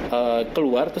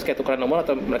keluar terus kayak tukeran nomor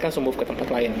atau mereka langsung move ke tempat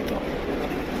lain gitu.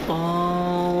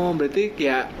 Oh, berarti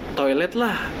ya toilet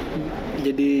lah.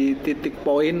 Jadi titik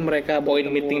poin mereka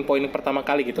meeting poin pertama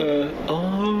kali gitu.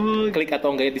 Klik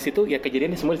atau enggak di situ ya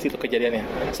kejadiannya semua di situ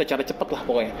kejadiannya. Secara cepat lah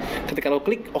pokoknya. Ketika lo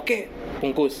klik, oke,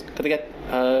 bungkus. Ketika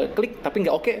klik tapi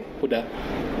nggak oke, udah.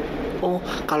 Oh,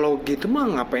 kalau gitu mah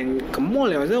ngapain ke mall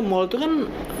ya? Maksudnya mall itu kan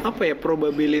apa ya,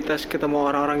 probabilitas ketemu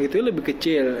orang-orang gitu lebih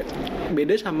kecil.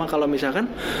 Beda sama kalau misalkan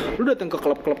lu datang ke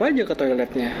klub-klub aja ke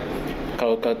toiletnya.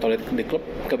 Kalau ke toilet di klub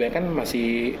kebanyakan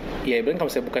masih ya ibaratnya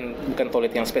kalau misalnya bukan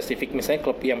toilet yang spesifik, misalnya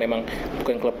klub yang memang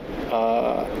bukan klub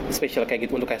spesial kayak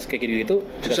gitu untuk kayak gitu itu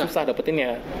susah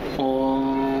dapetinnya.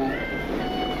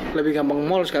 Lebih gampang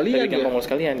mall sekalian. Lebih gampang mall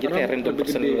sekalian. Jadi kayak random lebih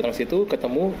person gede. datang situ,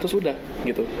 ketemu, terus udah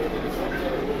gitu.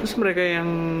 Terus mereka yang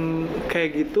kayak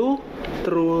gitu,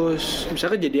 terus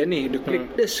misalnya kejadian nih, udah klik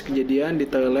des kejadian di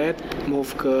toilet,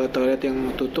 move ke toilet yang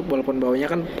tutup walaupun bawahnya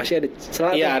kan pasti ada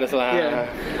selah. Iya, tuh. ada selah. Iya.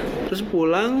 Terus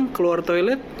pulang keluar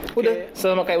toilet, Udah,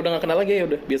 sama kayak udah gak kenal lagi ya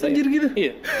udah biasa. Anjir gitu.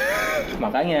 Iya.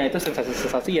 Makanya itu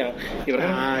sensasi-sensasi yang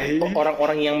ibaratnya iya.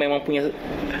 orang-orang yang memang punya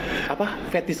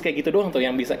fetish kayak gitu doang tuh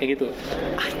yang bisa kayak gitu.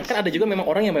 Kan ada juga memang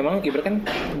orang yang memang ibaratnya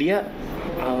dia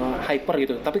hyper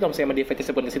gitu. Tapi kalau misalnya dia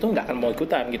fetish seperti itu nggak akan mau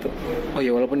ikutan gitu. Oh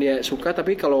ya walaupun dia suka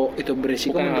tapi kalau itu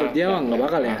berisiko menurut dia nggak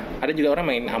bakal ya. Ada juga orang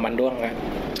main aman doang kan.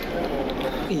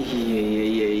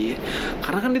 Iya.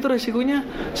 Karena kan itu resikonya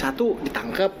satu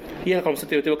ditangkap. Iya kalau misalnya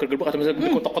tiba-tiba kegerbek atau misalnya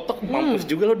dikotok-kotok mampus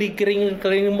juga lo di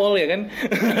kering mall ya kan.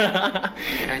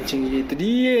 Anjing itu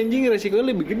dia anjing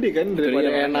resikonya lebih gede kan daripada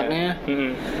enaknya.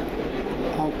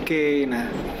 Oke, nah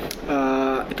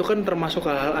itu kan termasuk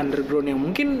hal-hal underground yang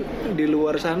mungkin di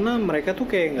luar sana mereka tuh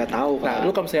kayak nggak tahu kan. Nah,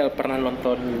 lu kalau misalnya pernah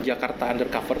nonton Jakarta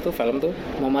Undercover tuh film tuh,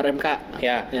 Momar MK.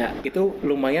 ya. Itu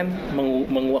lumayan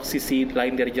menguak sisi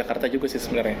lain dari Jakarta juga sih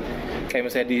sebenarnya. Kayak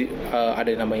misalnya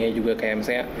ada namanya juga kayak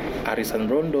misalnya arisan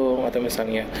brondong atau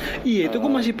misalnya. Iya, itu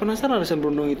gue masih penasaran arisan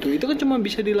brondong itu. Itu kan cuma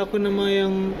bisa dilakuin sama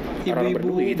yang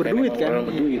ibu-ibu berduit kan.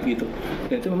 Orang berduit gitu.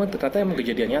 Dan itu memang ternyata emang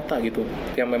kejadian nyata gitu.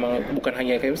 Yang memang bukan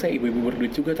hanya kayak misalnya ibu-ibu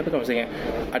berduit juga, tapi kalau misalnya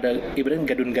ada ibaratnya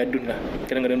gadun-gadun lah.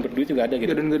 Gadun-gadun berduit juga ada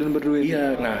gitu. Gadun-gadun berduit.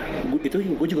 Iya, nah itu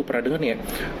gue juga pernah dengar ya.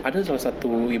 Ada salah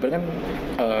satu ibaratnya kan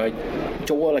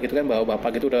cowok lah gitu kan, bawa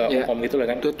bapak gitu udah om gitu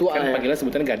lah kan. Tua-tua kan ya. panggilnya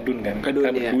sebutannya gadun kan. Gadun,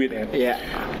 kan berduit kan. Iya.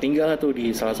 Tinggal tuh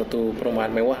di salah satu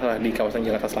perumahan mewah lah di kawasan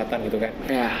Jakarta Selatan gitu kan.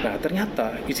 Iya. Nah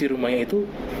ternyata isi rumahnya itu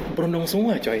berondong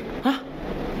semua coy. Hah?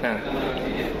 Nah,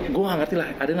 gue gak ngerti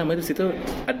lah, ada namanya di situ,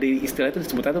 ada istilah itu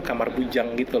disebutnya tuh kamar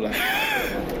bujang gitu lah.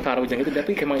 Kamar bujang itu,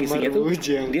 tapi emang isinya tuh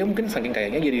dia mungkin saking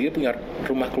kayaknya, jadi dia punya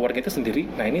rumah keluarga itu sendiri.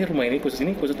 Nah ini rumah ini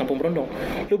khusus tampung berondong.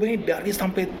 Lu bayangin dari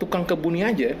sampai tukang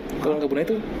kebunnya aja, tukang kebunnya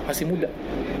itu masih muda.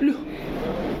 Loh.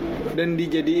 Dan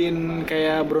dijadiin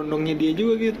kayak berondongnya dia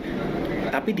juga gitu.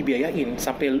 Tapi dibiayain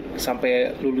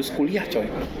sampai lulus kuliah coy.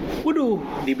 Waduh,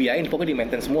 Dibiayain, pokoknya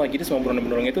di-maintain semua. Jadi semua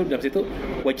berondong-berondong itu dalam situ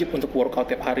wajib untuk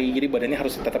workout tiap hari. Jadi badannya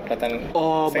harus tetap kelihatan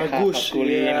sehat, bagus,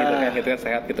 maskulin iya. gitu kan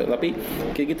sehat gitu. Tapi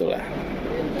kayak gitulah.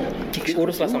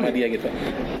 Urus lah sama dia gitu.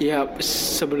 ya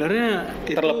sebenarnya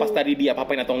itu, Terlepas tadi dia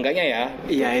apa-apain atau enggaknya ya.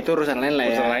 Iya itu urusan lain lah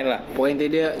ya. Urusan lain lah. Pokoknya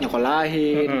intinya dia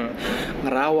nyekolahin,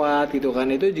 ngerawat gitu kan.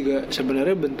 Itu juga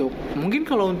sebenarnya bentuk. Mungkin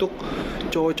kalau untuk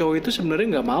cowok-cowok itu sebenarnya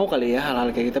nggak mau kali ya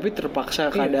hal-hal kayak gitu, tapi terpaksa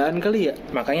keadaan kali ya.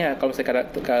 Makanya kalau misalnya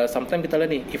sometimes kita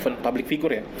lihat nih event public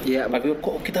figure ya. Iya. Public figure,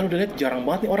 kok kita udah lihat jarang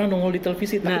banget nih orang nongol di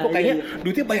televisi. Tapi Nah, kok kayaknya iya.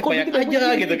 duitnya banyak duitnya aja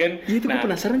banyak gitu kan. Iya itu gue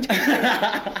penasaran sih.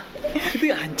 Itu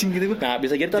anjing gitu gue. Nah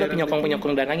bisa jadi tuh ada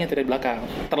penyokong dananya dari belakang.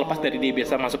 Terlepas dari dia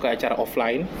biasa masuk ke acara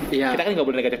offline, Iya. kita kan nggak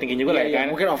boleh negatif tinggi juga lah ya kan.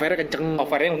 Mungkin offernya kenceng.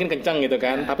 Offernya mungkin kencang gitu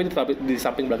kan, tapi di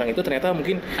samping belakang itu ternyata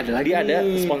mungkin Ada lagi dia ada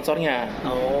nih. sponsornya,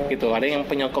 Oh. gitu. Ada yang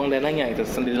penyokong dananya itu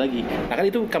sendiri lagi. Nah kan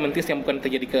itu kementis yang bukan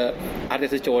terjadi ke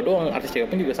artis cowok doang, artis cewek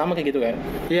pun juga sama kayak gitu kan.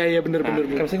 Iya bener. Kan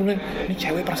misalnya gue bilang, ini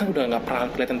cewek perasaan udah nggak pernah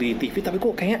kelihatan di TV, tapi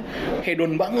kok kayaknya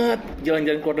hedon banget,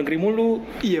 jalan-jalan ke luar negeri mulu.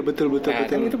 Iya betul. Nah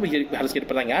kan itu harus jadi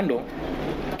pertanyaan dong.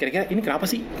 Kira-kira ini kenapa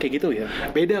sih kayak gitu ya?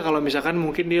 Beda kalau misalkan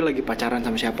mungkin dia lagi pacaran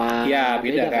sama siapa. Ya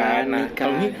beda kan. Nah nikah.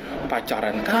 kalau ini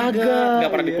pacaran Kagak, nggak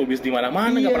pernah iya. dipublis di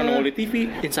mana-mana, nggak Iya. pernah nongol di TV,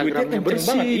 Instagramnya duitnya kenceng bersih,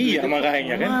 banget. Iya duitnya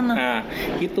makanya kan. kemana. Nah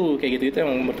itu kayak gitu itu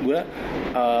yang menurut gue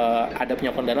ada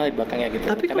penyokong dana di belakangnya gitu.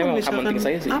 Tapi karena kalau memang misalkan penting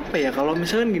saya sih. apa ya kalau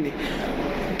misalkan gini,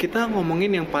 kita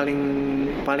ngomongin yang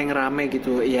paling rame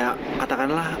gitu ya,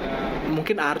 katakanlah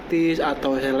mungkin artis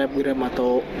atau selebgram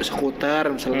atau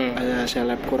skuter misalnya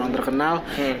seleb kurang terkenal,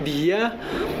 dia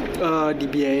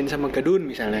dibiayain sama gadun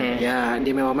misalnya, ya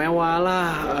dia mewah-mewah lah,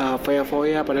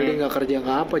 foya-foya padahal dia nggak kerja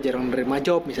nggak apa, jarang nerima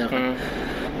job misalkan.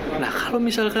 Nah kalau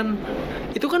misalkan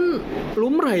itu kan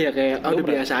lumrah ya, kayak udah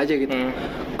biasa aja gitu.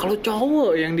 Kalau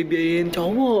cowok yang dibiayain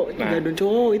cowok, gadun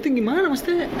cowok itu gimana?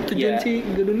 Maksudnya tujuan Ya. si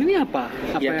gadun ini apa?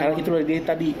 Ya karena itu loh dia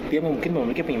tadi dia mungkin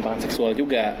memiliki penyimpangan seksual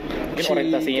juga. Mungkin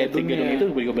orientasinya si gadun itu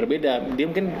juga berbeda. Dia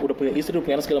mungkin udah punya istri, udah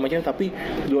punya anak segala macam, tapi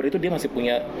di luar itu dia masih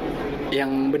punya yang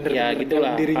bener ya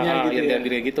gitulah dirinya gitu yang ya. dalam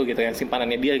diri gitu yang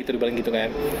simpanannya dia gitu dibalik gitu kan.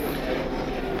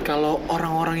 Kalau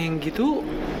orang-orang yang gitu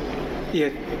ya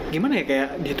gimana ya, kayak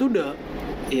dia tuh udah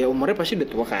ya umurnya pasti udah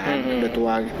tua kan,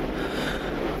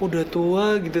 udah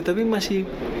tua gitu tapi masih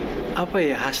apa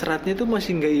ya, hasratnya tuh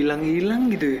masih nggak hilang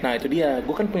gitu ya. Nah itu dia,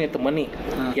 gue kan punya teman nih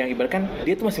yang ibaratkan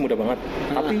dia tuh masih muda banget,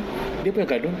 tapi dia punya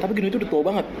gadun, tapi gadun itu udah tua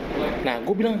banget. Nah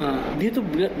gue bilang dia tuh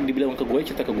dibilang ke gue,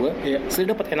 cerita ke gue,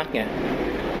 saya dapat enaknya.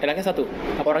 enaknya satu,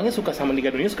 orangnya suka sama Liga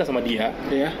Dunia, suka sama dia,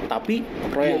 Iya. tapi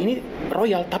Royal. dia ini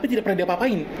royal, tapi tidak pernah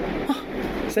diapa-apain.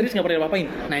 Serius nggak pernah diapa-apain.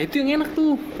 Nah itu yang enak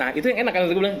tuh. Nah itu yang enak kan,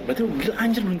 gue bilang, berarti lu gila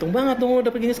anjir, beruntung banget dong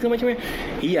dapet gini segala macamnya.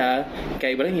 Iya,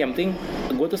 kayak ibaratnya yang penting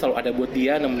gue tuh selalu ada buat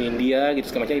dia, nemenin dia gitu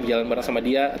segala macam, jalan bareng sama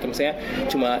dia, atau misalnya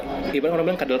cuma ibaratnya orang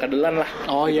bilang kadal-kadalan lah.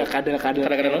 Oh iya, kadal-kadal.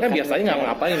 Kadang-kadang kan biasanya nggak mau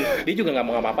ngapain, dia juga nggak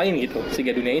mau ngapa-ngapain gitu,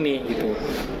 Liga Dunia ini gitu.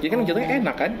 Jadi kan jatuhnya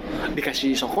enak kan,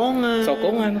 Dikasih sokongan.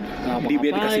 di Nggak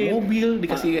biar mau dikasih ngapain. mobil,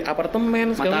 dikasih apartemen,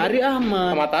 segala Matahari macam.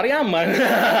 aman. Matahari aman.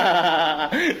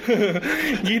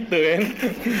 Gitu kan.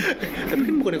 Tapi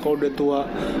kan bukannya kalau udah tua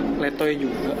letoy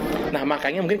juga. Nah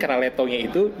makanya mungkin karena letonya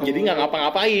itu jadi nggak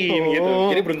ngapa-ngapain gitu.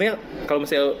 Jadi beruntungnya kalau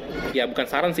misalnya, ya bukan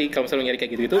saran sih, kalau misalnya lu nyari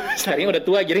kayak gitu carinya udah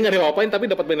tua, jadi nggak ada ngapain tapi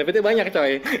dapat benefitnya banyak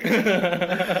coy.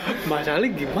 Masalahnya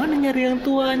gimana nyari yang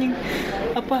tua anjing?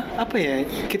 Apa ya?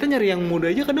 Kita nyari yang muda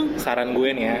aja kadang. Saran gue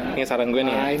nih ya, ini saran gue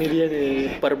nih ya. Nah ini dia nih.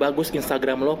 Perbagus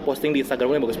Instagram lo, posting di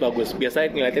Instagramnya bagus-bagus.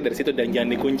 Biasanya ngeliatnya dari situ dan jangan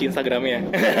dikunci Instagramnya.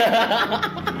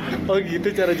 Oh gitu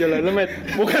cara jalan lo, Met.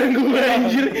 Bukan gue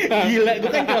anjir, gila.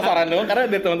 Gue kan cuma saran doang karena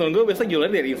dari teman-teman gue biasa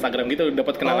jualan dari Instagram gitu,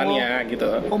 dapat kenalannya gitu.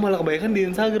 Oh malah kebanyakan di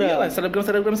Instagram. Iyalah, selebgram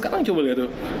sekarang coba lihat tuh.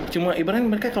 Cuma ibaratnya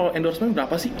mereka kalau endorsement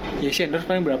berapa sih? Ya sih endorse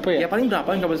paling berapa ya? Ya paling berapa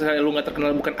kalau misalnya lu nggak terkenal,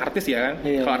 bukan artis ya kan?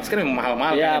 Iya. Kalau artis kan memang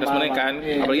mahal-mahal Iya, kan endorsementnya mahal-mahal. kan,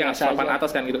 Iya, apalagi yang biasa papan aja. atas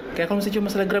kan gitu. Kayak kalau misalnya cuma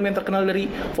selebgram yang terkenal dari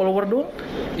follower doang,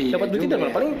 Iya dapat duit juga tidak,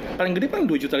 ya. paling gede paling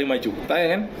 2 juta 5 juta ya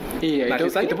kan? Iya, Nah, itu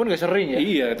sisanya- pun gak sering ya.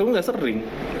 Iya, itu nggak sering.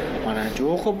 Mana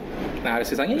cukup. Nah,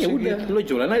 sisanya ya Masih udah, gitu. lu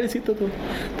jualan aja di situ tuh.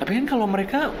 Tapi kan kalau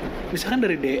mereka misalkan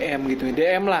dari DM gitu,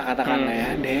 DM lah katakanlah ya,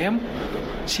 DM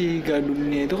si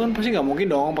Gadunnya itu kan pasti nggak mungkin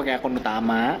dong pakai akun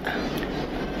utama.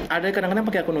 Ada kadang-kadang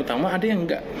pakai akun utama, ada yang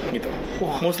enggak gitu.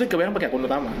 Wah. Mostly kebanyakan pakai akun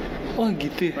utama. Oh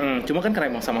gitu ya. Cuma kan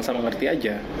karena emang sama-sama ngerti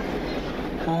aja.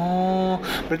 Oh,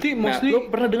 berarti Nah, mostly lu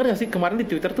pernah dengar gak sih kemarin di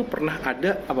Twitter tuh pernah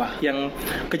ada apa? yang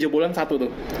kejebolan satu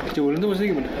tuh? Kejebolan tuh maksudnya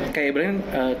gimana? Kayak Brian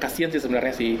kasihan sih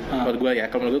sebenarnya sih menurut gue ya.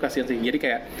 Kalau menurut gue kasihan sih. Jadi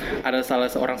kayak ada salah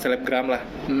seorang selebgram lah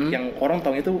yang orang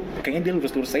taunya tuh kayaknya dia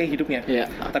lurus-lurus aja hidupnya. Iya.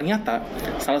 Ternyata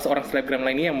salah seorang selebgram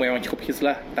lainnya yang memang cukup hits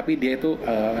lah, tapi dia itu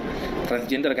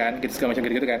transgender kan, gitu segala macam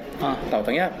gitu kan.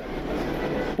 Tahu-taunya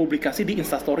publikasi di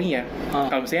Instastory-nya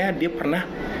kalau misalnya dia pernah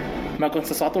melakukan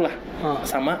sesuatu lah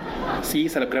sama si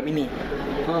selebgram ini.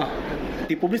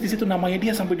 Dipublis di situ namanya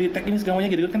dia sampai di tag ini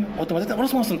segalanya gitu kan, otomatis orang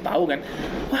semua langsung tahu kan,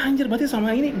 wah anjir berarti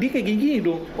sama ini dia kayak gini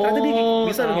dong. Ternyata dia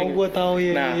bisa tahu, kayak gue tahu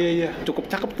ya. Nah, iya. cukup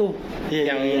cakep tuh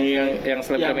Iya, yang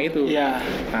selebgramnya itu. Iya.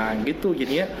 Nah gitu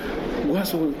jadinya gue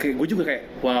langsung kayak, gue juga kayak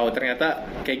wow ternyata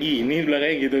kayak gini bilang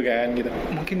kayak gitu kan gitu.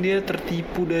 Mungkin dia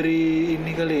tertipu dari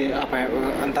ini kali ya, apa ya,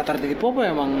 entah tertipu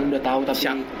apa emang udah tahu tapi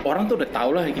Orang tuh udah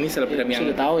tahu lah ini selebgram yang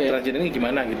sudah tahu ya. transgender ini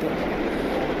gimana gitu.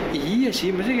 Iya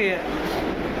sih, maksudnya kayak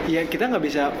ya kita nggak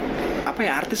bisa apa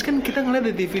ya, artis kan kita ngeliat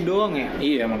di TV doang ya.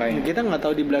 Iya makanya. Kita nggak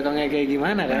tahu di belakangnya kayak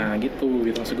gimana kan. Nah gitu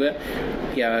maksud gue,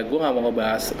 ya gue nggak mau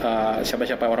ngebahas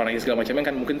siapa-siapa orang lagi segala macamnya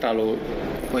kan mungkin terlalu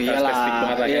spesifik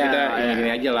banget lah. Iya, Kita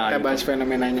ini aja lah. Kita bahas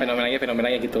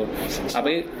fenomenanya gitu.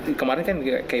 Tapi kemarin kan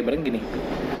kayak bareng gini,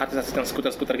 artis-artis yang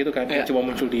skuter gitu kan, yang coba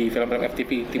muncul di film-film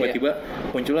FTV, tiba-tiba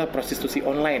muncullah prostitusi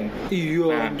online. Iya,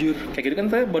 Nah, anjir. kayak gitu kan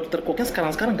baru terkuaknya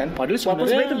sekarang kan. Padahal walaupun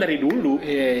sebenarnya itu dari dulu.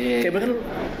 Iya. Kayak bahkan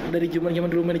dari zaman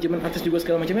dulu manajemen artis juga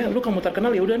segala macamnya, lu kamu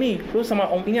terkenal ya udah nih, lu sama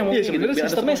om ini sama om Iya, ini sebenarnya biar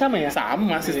ada sistemnya semua. sama ya?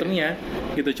 Sama sistemnya.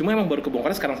 Gitu. Cuma emang baru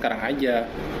kebongkar sekarang aja.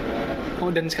 Oh,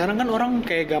 dan sekarang kan orang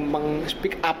kayak gampang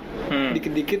speak up,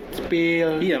 dikit-dikit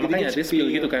spill. Iya, dikit-dikit makanya dia spill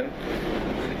gitu kan.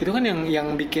 Itu kan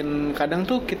yang bikin kadang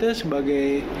tuh kita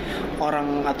sebagai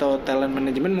orang atau talent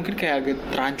manajemen mungkin kayak agak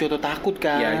rancu atau takut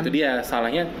kan. Ya itu dia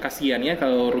salahnya, kasihannya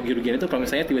kalau rugi-rugian itu kalau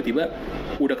misalnya tiba-tiba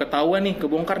udah ketahuan nih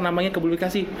kebongkar namanya ke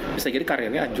publikasi, bisa jadi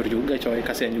karirnya hancur juga coy.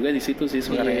 Kasihan juga di situ sih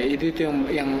sebenarnya. Iya, itu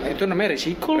yang itu namanya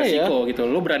resiko lah ya. Resiko gitu.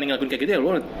 Lo berani ngelakuin kayak gitu ya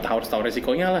lo harus tahu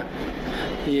resikonya lah.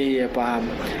 Iya paham.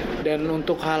 Dan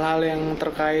untuk hal-hal yang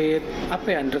terkait apa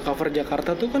ya, undercover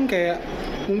Jakarta tuh kan kayak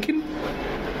mungkin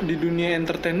di dunia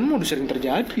entertainment udah sering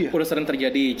terjadi ya. Udah sering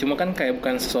terjadi, cuma kan kayak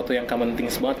bukan sesuatu yang common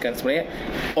things banget kan. Sebenarnya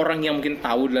orang yang mungkin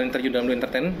tahu dan terjun dalam dunia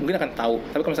entertainment mungkin akan tahu.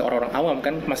 Tapi kalau misalnya orang-orang awam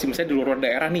kan masih misalnya di luar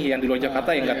daerah nih, yang di luar Jakarta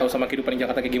yang nggak tahu sama kehidupan di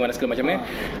Jakarta kayak gimana segala macamnya,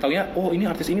 taunya oh ini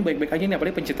artis ini baik-baik aja nih,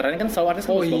 apalagi pencitraannya kan selalu artis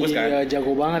bagus-bagus kan. Iya,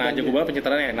 jago banget. Nah, jago banget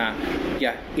pencitraannya. Nah,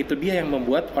 ya itu dia yang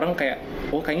membuat orang kayak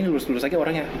oh kayaknya lurus-lurus aja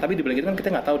orangnya. Tapi di balik itu kan kita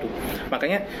nggak tahu tuh.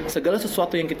 Makanya segala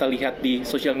sesuatu yang kita lihat di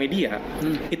sosial media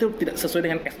itu tidak sesuai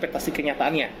dengan ekspektasi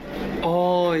kenyataannya.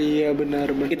 Oh iya benar.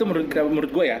 Itu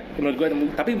menurut gue ya,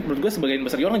 tapi menurut gue sebagian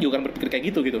besar orang juga kan berpikir kayak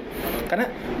gitu. Karena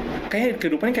kayak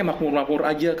kehidupannya kayak makmur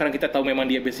aja, karena kita tahu memang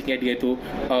dia basicnya dia itu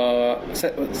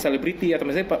selebriti, atau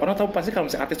misalnya orang tahu pasti kalau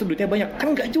misalnya artis itu duitnya banyak, kan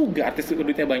nggak juga artis itu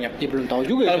duitnya banyak. Ya belum tahu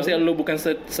juga. Kalau misalnya lu bukan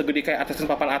segede kayak artis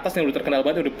papan atas yang udah terkenal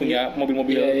banget, udah punya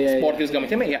mobil-mobil sport segala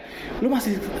macam ya, lu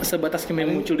masih sebatas cuma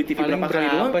muncul di TV berapa kali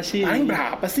doang. Paling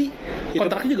berapa sih?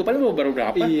 Kontraknya juga paling baru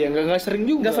berapa? Iya, nggak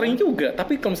sering juga.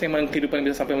 Tapi kalau misalnya kehidupan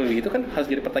bisa sampai lebih itu kan harus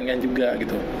jadi pertanyaan juga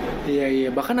gitu.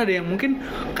 Iya. Bahkan ada yang mungkin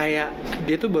kayak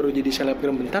dia tuh baru jadi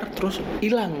selebgram bentar terus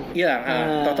hilang. Iya,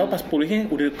 tahu-tahu pas pulihnya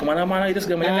udah kemana-mana itu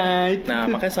segala macam. Nah,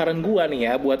 makanya saran gua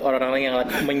nih ya buat orang-orang yang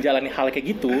menjalani hal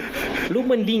kayak gitu, lu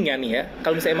mendingan nih ya,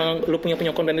 kalau misalnya emang lu punya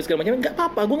penyokong dan segala macam, nggak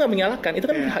apa-apa, gua nggak menyalahkan. Itu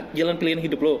kan jalan pilihan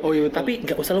hidup lo. Oh, iya, tapi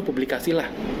nggak usah lu publikasi lah.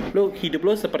 Lu hidup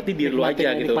lo seperti diri lu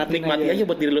aja gitu. Nikmati aja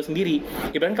buat diri lu sendiri.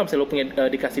 Ibaratnya kalau misalnya lu punya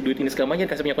dikasih duit ini segala macam,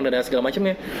 dikasih penyokong dan segala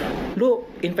macamnya, lu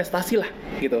investasi lah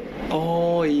gitu.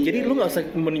 Oh iya. Jadi lu nggak usah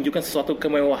menunjukkan sesuatu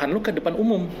kemewahan lu ke depan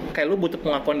umum. Kayak lu butuh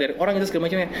pengakuan dari orang itu segala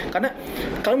macamnya. Karena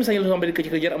kalau misalnya lu sampai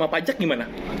dikejar-kejar sama pajak gimana?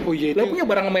 Oh iya. Lu punya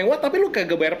barang mewah tapi lu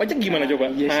kagak bayar pajak gimana coba?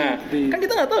 Iya sih. Kan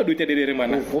kita nggak tahu duitnya dari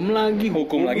mana. Hukum lagi.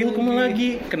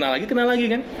 Kena lagi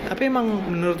kan. Tapi emang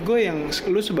menurut gue yang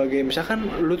lu sebagai, misalkan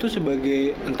lu tuh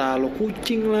sebagai entah lu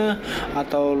kucing lah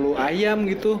atau lu ayam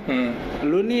gitu,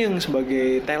 lu nih yang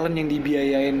sebagai talent yang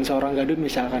dibiayain seorang gadun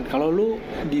misalkan, kalau lu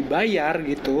dibayar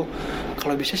gitu,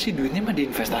 kalau bisa sih duitnya mah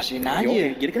diinvestasiin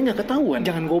aja. Jadi kan nggak ketahuan.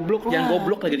 Jangan goblok lah.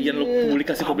 Jangan lu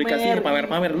publikasi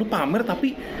pamer. Lu pamer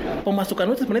tapi pemasukan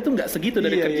lu sebenarnya tuh nggak segitu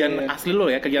dari kerjaan asli lo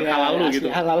ya, kerjaan halal lu gitu.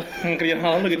 Kerjaan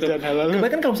halal lu gitu.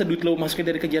 Bahkan kalau misalnya duit lu masukin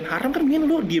dari kerjaan haram kan mending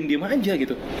lu diem aja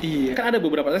gitu. Iya. Kan ada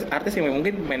beberapa artis yang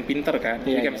mungkin main pinter kan.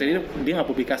 Jadi kayak misalnya dia nggak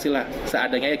publikasi lah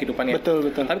seadanya ya kehidupannya. Betul.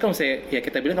 Tapi kalau misalnya ya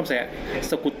kita bilang kalau misalnya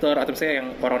skuter atau misalnya yang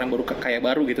orang-orang baru kayak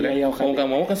baru gitu kan. Mau nggak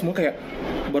mau kan semua kayak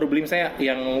baru beli misalnya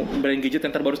yang brand gadget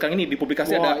yang terbaru sekarang ini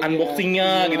dipublikasi ada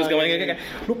unboxingnya gitu segala macam, kayak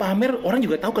lu pamer, orang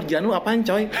juga tahu kerjaan lu apaan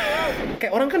coy.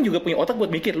 Kayak orang kan juga punya otak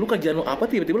buat mikir lu kerjaan lu apa,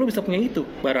 tiba-tiba lu bisa punya itu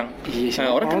barang.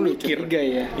 Nah, orang kan mikir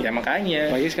ya makanya.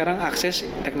 Apalagi sekarang akses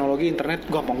teknologi internet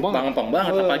gampang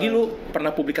banget. Apalagi lu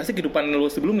pernah publikasi kehidupan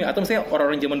lu sebelumnya, atau misalnya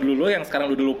orang-orang zaman dulu lo yang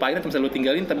sekarang lu udah lupain atau misalnya lu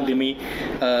tinggalin demi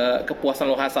kepuasan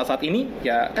lu saat ini,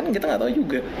 ya kan kita nggak tahu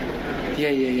juga.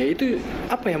 Iya itu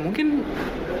apa ya, mungkin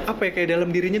apa ya, kayak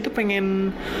dalam dirinya tuh pengen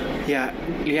ya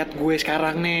lihat gue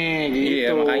sekarang nih gitu. Iya,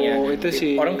 makanya itu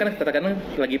sih orang kan katakan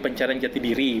lagi pencarian jati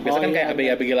diri. Biasanya kan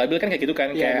kayak ABG labil kan kayak gitu kan,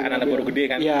 kayak anak-anak baru gede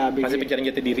kan, masih pencarian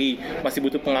jati diri, masih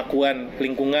butuh pengakuan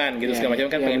lingkungan gitu segala macam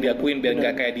kan, pengen diakuin biar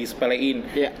nggak kayak disepelein.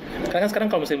 Karena kan sekarang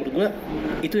kalau misalnya menurut gue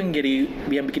itu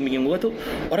yang bikin gue tuh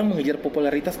orang mengejar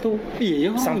popularitas tuh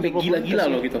sampai gila-gila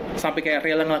loh gitu, sampai kayak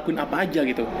rela ngelakuin apa aja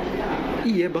gitu.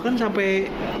 Iya, bahkan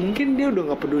sampai mungkin dia udah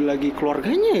nggak peduli lagi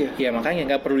keluarganya ya. Iya, makanya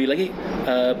nggak peduli lagi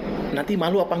nanti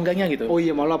malu apa enggaknya gitu. Oh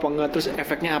iya, malu apa enggak, terus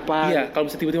efeknya apa? Iya, kalau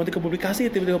misalnya tiba-tiba nanti ke publikasi,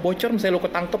 tiba-tiba bocor, misalnya lo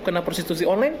ketangkep kena prostitusi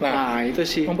online, nah itu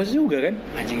sih mampus juga kan.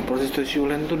 Anjing, prostitusi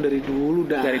online tuh dari dulu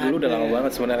udah lama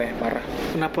banget sebenarnya, parah.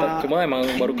 Kenapa? Cuma emang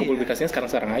baru ke publikasinya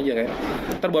sekarang aja kan.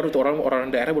 Ntar baru tuh orang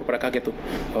daerah baru pada kaget tuh.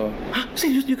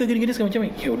 Serius juga gini-gini segala macam.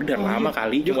 Ya udah lama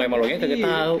kali, cuma emang lo nya kagak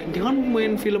tahu. Jangan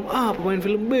pemain film A, pemain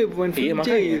film B, pemain film C.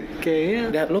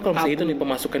 Kayaknya lo kalau misalnya itu nih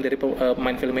pemasukan dari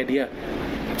pemain film media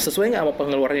sesuai nggak sama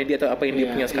pengeluarannya dia atau apa yang dia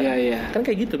punya sekarang? Kan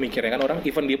kayak gitu mikirnya kan orang,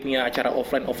 even dia punya acara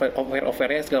offline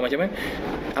offernya segala macamnya,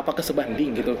 apakah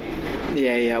sebanding gitu?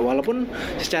 Iya, walaupun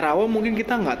secara awal mungkin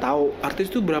kita nggak tahu artis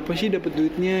itu berapa sih dapat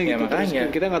duitnya gitu. Makanya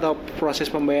kita nggak tahu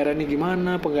proses pembayarannya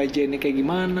gimana, penggajiannya kayak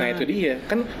gimana. Nah itu dia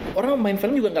kan, orang main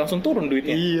film juga nggak langsung turun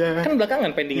duitnya. Kan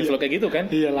belakangan pendingin selalu kayak gitu kan.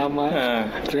 Iya, lama.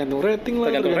 Tergantung rating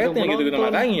gitu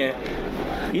makanya.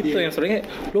 Itu yang sebenarnya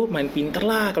lu main pinter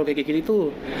lah kalau kayak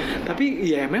gitu. Tapi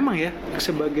ya memang ya,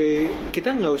 sebagai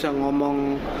kita nggak usah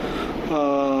ngomong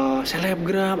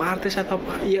selebgram, artis atau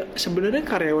apa. Ya sebenarnya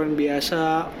karyawan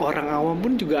biasa, orang awam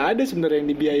pun juga ada sebenarnya yang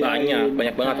dibiayain.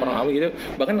 Banyak banget orang awam gitu.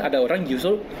 Bahkan ada orang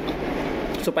justru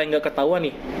supaya nggak ketahuan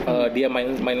nih dia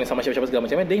main sama siapa segala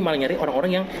macamnya, dia malah nyari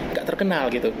orang-orang yang nggak terkenal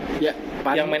gitu,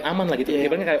 yang main aman lah gitu.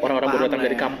 Ibaratnya kayak orang-orang baru datang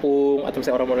dari kampung atau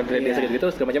misalnya orang baru dari desa gitu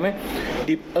segala macamnya,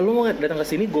 lu mau datang ke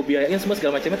sini gue biayain semua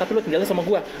segala macamnya, tapi lu tinggalnya sama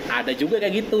gue. Ada juga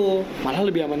kayak gitu, malah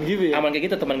lebih aman gitu ya. Aman kayak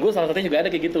gitu, teman gue salah satunya juga ada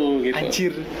kayak gitu.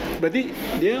 Anjir, berarti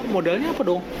dia modalnya apa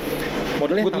dong?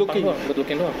 Modalnya Good tampang looking. doang, good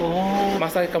looking doang. Oh.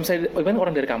 Masalah kalau misalnya kan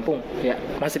orang dari kampung, Ya.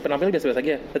 masih penampil biasa-biasa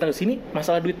aja. Datang ke sini,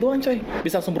 masalah duit doang coy,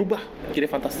 bisa langsung berubah. Jadi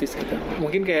fantastis gitu.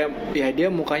 Mungkin kayak ya dia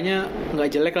mukanya nggak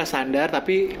jelek lah, standar,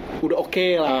 tapi udah oke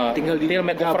lah. Tinggal di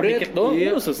makeover gabret, dikit doang,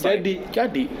 iya, udah selesai.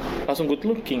 Jadi langsung good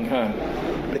looking.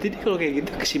 berarti dia kalau kayak gitu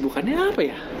kesibukannya apa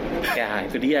ya? Ya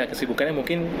itu dia kesibukannya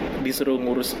mungkin disuruh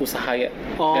ngurus usaha ya,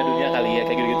 Oh, gadunya kali ya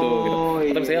kayak gitu.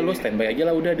 Atau misalnya iya. lu standby aja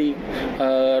lah udah di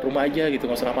rumah aja gitu,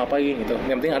 nggak usah ngapa-ngapain gitu.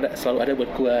 Yang penting selalu ada buat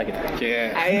gua gitu.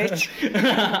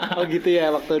 Oh gitu ya,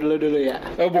 waktu dulu ya.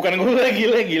 Oh, bukan gue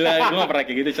gila, gue gak pernah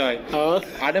kayak gitu coy. Oh.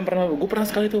 Ada yang gue pernah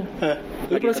sekali tuh.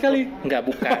 Lu pernah sekali? Enggak,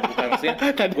 bukan maksudnya.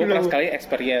 Gue pernah sekali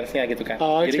experience-nya gitu kan.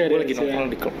 Oh, jadi gue lagi experience,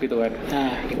 nongkrong di klub gitu kan.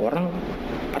 Nah. Ini orang,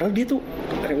 padahal dia tuh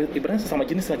ibaratnya sesama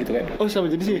jenis lah gitu kan. Oh sama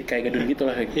jenis sih? Kayak gadun gitu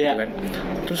lah gitu Iya. kan.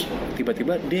 Terus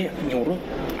tiba-tiba dia nyuruh,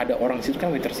 ada orang di situ kan,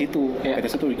 waiter situ. Iya.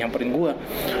 Waiter situ nyamperin gue.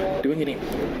 Dia bilang gini,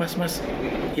 mas,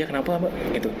 ya kenapa mbak?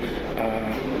 Gitu.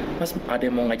 Mas ada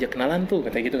yang mau ngajak kenalan tuh,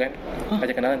 katanya gitu kan.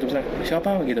 Ngajak kenalan terus siapa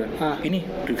gitu. Ini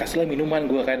dikasih lah minuman,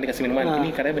 gue kan dikasih minuman. Ini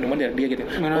katanya minuman dari dia gitu.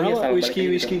 Minuman apa? salam Whisky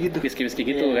balik aja gitu?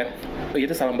 gitu Iya. kan. Oh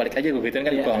itu salam balik aja gue gituin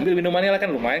kan. Iya. Gue ambil minumannya lah kan,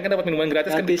 lumayan kan dapat minuman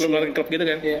gratis kan di Gratis, klub gitu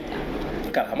kan. Iya.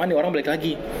 Kelamaan nih orang balik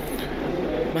lagi.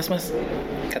 Mas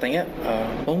katanya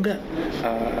mau nggak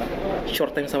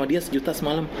short time sama dia 1 juta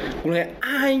semalam. Gue kayak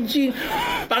anjing,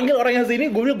 panggil orangnya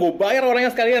sini, gue bilang gue bayar orangnya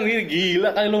sekalian.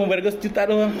 Gila kali lu mau bayar gue 1 juta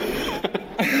doang.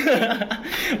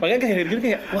 Makanya kayak gitu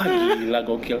kayak wah gila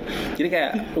gokil. Jadi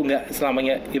kayak lu nggak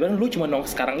selamanya ibarat lu cuma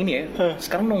sekarang ini ya,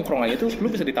 sekarang nongkrong aja tuh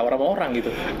lu bisa ditawar sama orang gitu.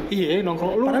 Iya,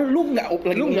 nongkrong lu. Padahal lu nggak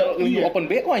iya. open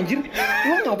BO anjir.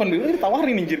 Lu nggak open BO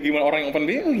ditawarin anjir, gimana orang yang open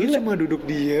BO Lu gila. cuma duduk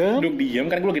diam. Duduk diem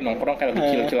kan, gue lagi nongkrong kayak lagi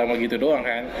chill sama gitu doang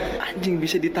kan. Anjing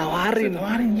bisa ditawarin.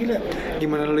 Gila.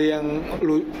 Gimana lu yang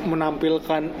lu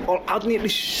menampilkan all out nih?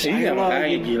 Iya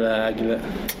makanya gila.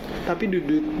 Tapi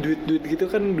duit gitu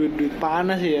kan duit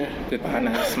panas ya. Duit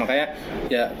panas. Makanya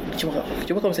ya coba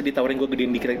kalau misalnya ditawarin gue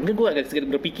gedein dikit, enggak gue agak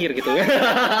sedikit berpikir gitu ya.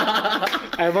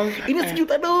 Emang Ini 1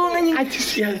 juta doang anjing.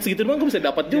 Ya segitu doang gue bisa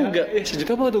dapat juga. Ya, 1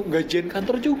 juta apa tuh? Gajian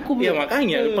kantor cukup. Ya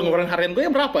makanya pengeluaran harian gue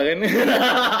berapa kan?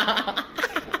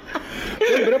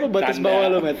 Berapa batas Canda. bawah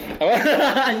lo, Matt? Apa?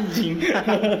 Anjing.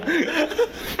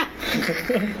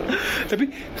 Tapi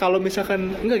kalau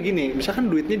misalkan enggak gini, misalkan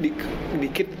duitnya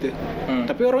dikit gitu.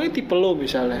 Tapi orangnya tipe lo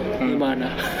misalnya,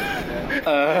 gimana?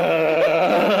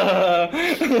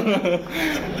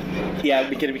 Ya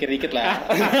pikir-pikir dikit lah.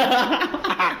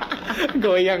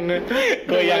 Goyang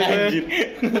anjir.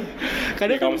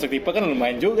 Kadang Kalau masuk tipe kan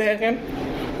lumayan juga ya kan.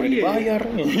 Udah Iya. dibayar.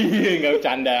 Iya, enggak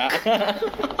bercanda.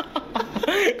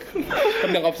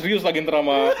 Kan dianggap serius lagi ntar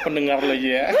sama pendengar lo aja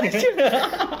ya.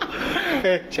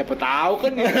 siapa tahu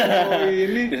kan ya,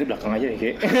 ini. Di belakang aja ya,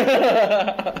 Ki.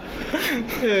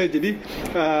 Jadi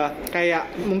kayak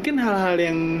mungkin hal-hal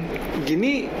yang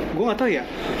gini gue nggak tahu ya.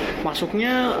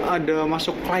 Masuknya ada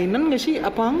masuk kelainan nggak sih?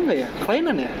 Apa enggak ya?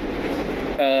 Kelainan ya?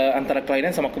 Antara kelainan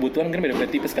sama kebutuhan kan beda-beda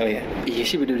tipis kali ya. Iya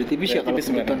sih beda-beda tipis ya Beda kalau tipis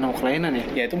kebutuhan sebenarnya. sama kelainan ya.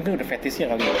 Ya itu mungkin udah fetishnya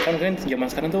kali ya. Kan mungkin zaman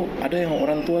sekarang tuh ada yang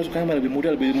orang tua suka lebih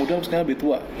muda sekarang lebih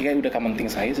tua. Ya udah common thing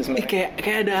saya sih sebenarnya.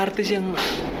 Kayak ada artis yang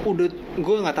udah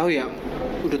gue nggak tahu ya,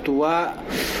 udah tua,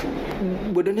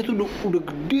 badannya tuh udah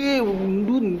gede,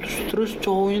 gendut, terus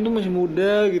cowoknya tuh masih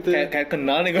muda gitu. Kayak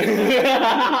kenal nih gue.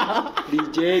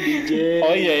 DJ.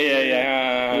 Oh iya.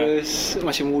 Terus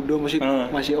masih muda,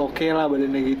 masih oke lah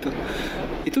badannya gitu.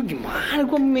 Itu gimana?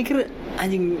 Gue mikir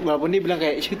anjing, walaupun dia bilang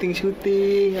kayak syuting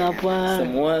apa.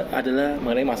 Semua adalah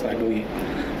mengenai masalah duit.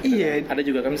 Iya. Ada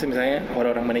juga kan misalnya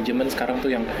orang-orang manajemen sekarang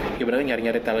tuh yang ibaratnya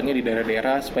nyari-nyari talentnya di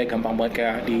daerah-daerah supaya gampang banget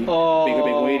kayak di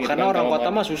bego-begoin gitu. Karena kan. orang Kalau kota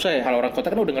mah susah ya. Kalau orang kota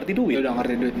kan udah ngerti duit. Udah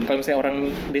ngerti duit. Kalau misalnya orang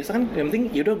desa kan yang penting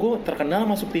yaudah gue terkenal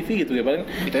masuk TV gitu ya paling.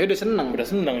 Kita udah seneng.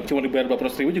 Cuma dibayar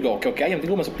 200.000 juga oke-oke aja, yang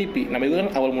penting gue masuk TV. Namanya itu kan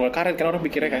awal mula karir kan orang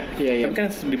pikirnya kan. Iya. Tapi kan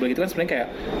dibagi itu kan sebenarnya kayak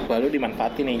wah lu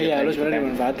dimanfaatin nih. Iya, gitu, lu gitu sebenarnya kan.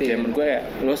 dimanfaatin. Ya menurut gue ya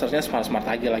lu seharusnya smart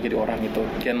aja lah jadi orang gitu.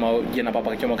 Jangan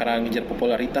apa-apa cuma karena ngejar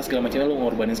popularitas segala macamnya lu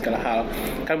ngorbanin segala hal.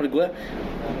 Kan menurut gue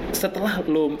setelah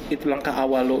lo itu langkah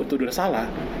awal lo itu udah salah,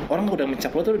 orang udah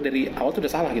mencap lo tuh dari awal tuh udah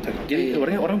salah gitu. Jadi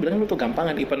orang bilang lo tuh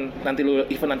gampangan, even nanti lo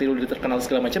udah terkenal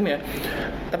segala macam ya.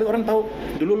 Tapi orang tahu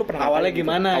dulu lo pernah awalnya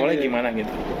gimana? Awalnya gimana gitu.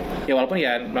 Ya walaupun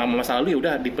ya masa lalu ya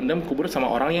udah dipendam kubur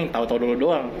sama orang yang tahu-tahu dulu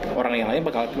doang. Orang yang lain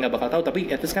nggak bakal tahu, tapi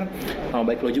at least kan nama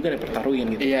baik lo juga yang pertaruhin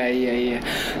gitu. Iya.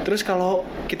 Terus kalau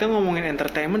kita ngomongin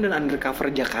entertainment dan undercover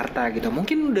Jakarta gitu,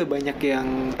 mungkin udah banyak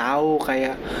yang tahu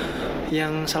kayak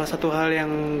yang salah satu hal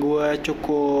yang gue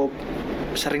cukup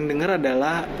sering denger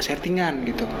adalah settingan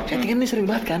gitu. Settingan ini sering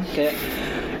banget kan, kayak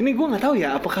Ini gue nggak tahu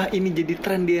ya, apakah ini jadi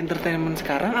tren di entertainment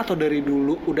sekarang atau dari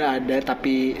dulu udah ada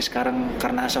tapi sekarang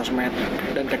karena sosmed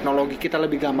dan teknologi kita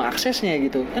lebih gampang aksesnya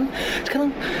gitu kan. Sekarang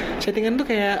settingan tuh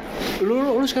kayak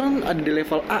lu sekarang ada di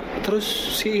level A, terus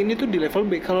si ini tuh di level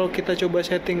B. Kalau kita coba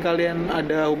setting kalian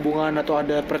ada hubungan atau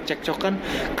ada percekcokan,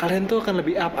 kalian tuh akan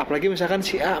lebih up. Apalagi misalkan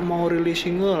si A mau rilis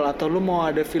single atau lu mau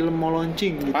ada film mau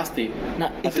launching gitu. Pasti.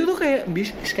 Nah itu tuh kayak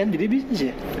bisnis kan, jadi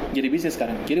bisnis ya. Jadi bisnis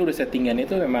sekarang. Jadi udah settingan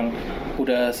itu memang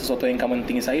udah sesuatu yang common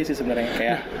thing saya sih sebenarnya.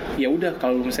 Kayak ya udah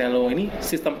kalau misalnya lo ini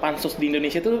sistem pansus di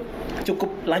Indonesia tuh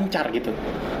cukup lancar gitu.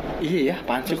 Iya ya,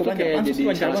 pansus Cukup tuh kayak pansus jadi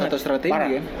lancar salah satu banget. strategi Parah.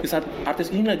 kan. Di saat artis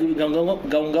ini lagi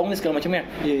gaung-gaung nih segala macamnya.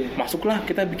 Iya. Masuklah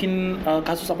kita bikin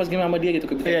kasus apa segala sama dia gitu,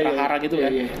 kayak Prahara gitu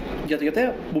kan. Jatuh-jatuhnya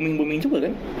booming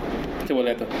juga kan. Coba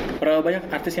lihat tuh. Berapa banyak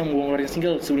artis yang mau ngeluarin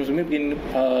single sebelum-sebelumnya bikin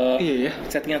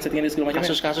settingan-settingan di segala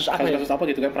macamnya. Kasus-kasus apa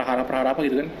gitu kan, Prahara apa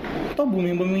gitu kan. Atau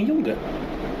booming juga.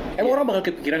 Emang orang bakal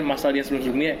kepikiran masalah dia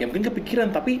sebelum-sebelumnya? Ya mungkin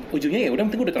kepikiran, tapi ujungnya ya udah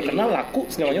penting udah terkenal, laku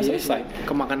segalanya selesai.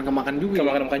 Kemakan juga.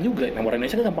 Nah, orang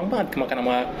Indonesia kan gampang banget kemakan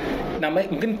sama namanya,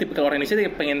 mungkin tipikal orang Indonesia dia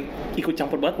pengen ikut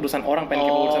campur banget urusan orang, pengen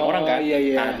kepo urusan orang kan.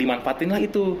 Nah, dimanfaatin lah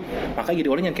itu. Makanya jadi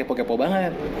orang yang kepo-kepo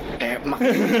banget.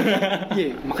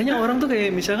 Makanya orang tuh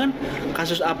kayak misalkan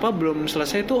kasus apa belum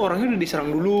selesai tuh orangnya udah diserang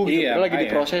dulu gitu. Iya, lagi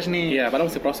diproses nih. Iya, padahal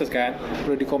mesti proses kan.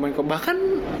 Udah dikomen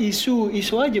bahkan isu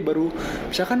aja baru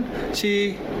misalkan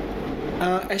si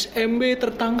SMB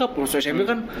tertangkap. SMB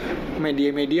kan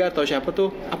media-media atau siapa tuh,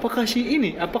 apakah sih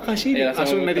ini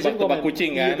langsung netizen tebak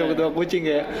kucing kan. Iya, tebak kucing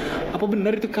kayak apa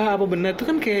benar itu kah, apa benar itu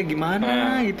kan kayak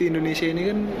gimana gitu. Indonesia ini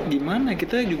kan gimana,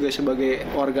 kita juga sebagai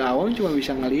warga awam cuma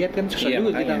bisa ngelihat kan, susah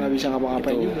juga makanya. Kita nggak bisa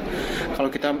ngapa-ngapain juga. Kalau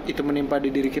kita itu menimpa di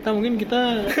diri kita, mungkin kita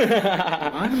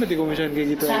mana berarti kalau misalnya kayak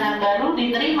gitu. Salam baru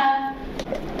diterima.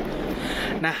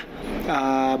 Nah,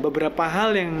 beberapa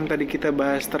hal yang tadi kita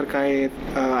bahas terkait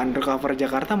undercover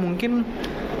Jakarta mungkin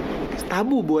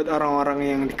tabu buat orang-orang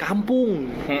yang di kampung,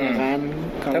 ya kan?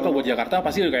 Kalau buat Jakarta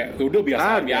pasti kayak udah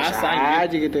biasa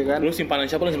aja gitu kan. Lu simpanan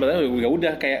siapa lu simpanan ya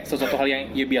udah kayak sesuatu hal yang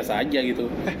ya biasa aja gitu.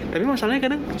 Tapi masalahnya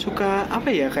kadang suka apa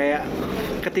ya, kayak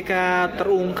ketika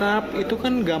terungkap itu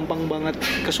kan gampang banget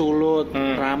kesulut,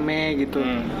 rame gitu.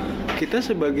 Kita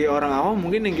sebagai orang awam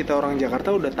mungkin yang kita orang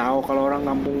Jakarta udah tahu kalau orang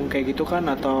kampung kayak gitu kan,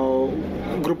 atau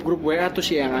grup-grup WA tuh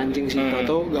sih yang anjing sih,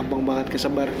 atau gampang banget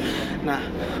kesebar. Nah,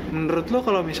 menurut lo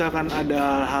kalau misalkan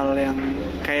ada hal yang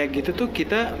kayak gitu tuh,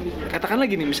 kita katakanlah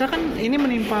gini, misalkan ini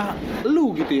menimpa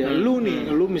lu gitu ya, lu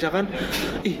misalkan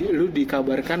lu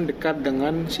dikabarkan dekat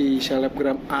dengan si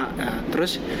selebgram A. Nah,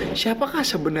 terus siapakah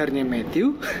sebenarnya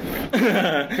Matthew?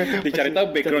 Dicari tahu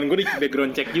background gue, di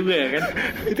background check juga ya kan.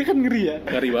 Itu kan ngeri ya.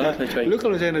 Ngeri banget. Lu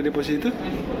kalau misalnya ada di posisi itu,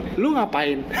 lu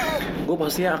ngapain? Gue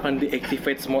pasti akan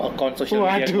deactivate semua akun sosial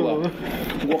media gue.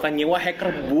 Gue akan nyewa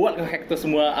hacker buat nge-hack tuh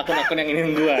semua akun-akun yang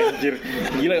ini gue, anjir.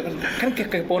 Gila kan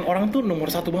kepoan orang tuh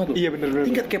nomor 1 banget tuh. Iya bener.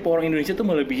 Tingkat kepo orang Indonesia tuh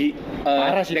melebihi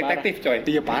detektif coy.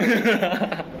 Iya parah.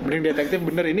 Mending detektif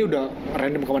bener, ini udah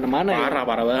random kemana-mana ya. Parah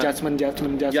banget.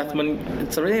 Judgment.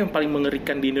 Sebenarnya yang paling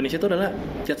mengerikan di Indonesia itu adalah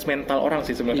judgmental orang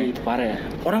sih sebenarnya. Iya, itu parah ya.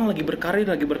 Orang lagi berkarya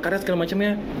segala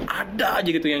macamnya, ada aja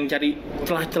gitu yang cari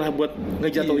celah-celah buat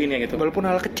ngejatuhin ya gitu. Walaupun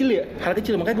hal kecil ya. Hal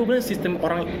kecil, makanya gue bilang sistem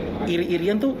orang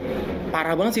iri-irian tuh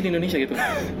parah banget sih di Indonesia gitu.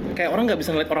 Kayak orang nggak bisa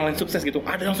ngeliat orang lain sukses gitu.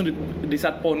 Ada langsung di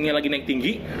saat pohonnya lagi naik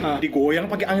tinggi, digoyang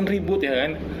pakai angin ribut ya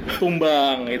kan,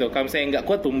 tumbang gitu. Kalau misalnya nggak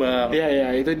kuat tumbang.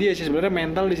 Iya itu dia sih sebenarnya,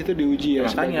 mental di situ diuji ya.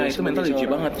 Makanya itu mental diuji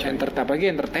banget. Apalagi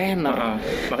entertainer.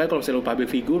 Makanya kalau misalnya lu public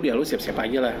figure, ya lu siap-siap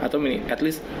aja lah. Atau at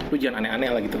least lu jangan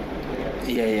aneh-aneh lah gitu.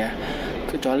 Iya.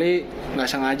 Kecuali nggak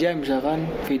sengaja misalkan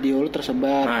video lu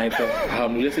tersebar. Nah itu,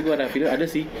 alhamdulillah sih gue ada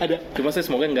sih. Ada. Cuma saya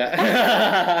semoga enggak.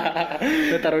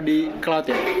 Lu taruh di cloud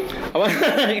ya? Apa?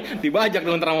 Dibajak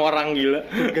dengan terang orang, gila.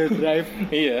 Google Drive.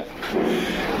 Iya.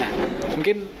 Nah,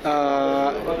 mungkin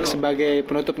sebagai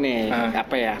penutup nih,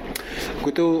 apa ya?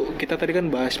 Kita tadi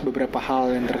kan bahas beberapa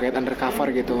hal yang terkait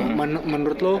undercover gitu.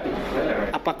 Menurut lo,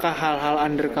 apakah hal-hal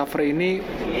undercover ini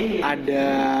ada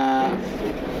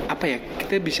apa ya,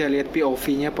 kita bisa lihat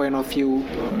POV-nya, point of view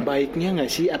baiknya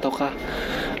nggak sih, ataukah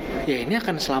ya ini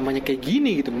akan selamanya kayak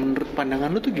gini gitu? Menurut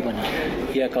pandangan lu tuh gimana?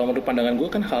 Ya kalau menurut pandangan gue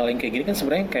kan hal yang kayak gini kan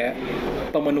sebenarnya kayak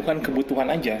pemenuhan kebutuhan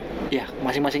aja. Ya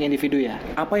masing-masing individu ya.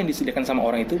 Apa yang disediakan sama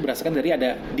orang itu berdasarkan dari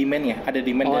ada demand-nya, ada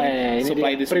demand dan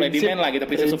supply demand lah gitu,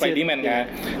 prinsip supply demand kan.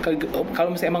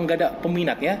 Kalau misalnya emang gak ada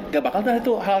peminatnya, gak bakal ada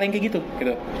tuh hal yang kayak gitu.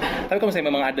 Tapi kalau misalnya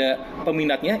memang ada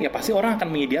peminatnya, ya pasti orang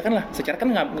akan menyediakan lah. Secara kan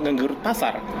nggak ngegerut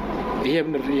pasar. Iya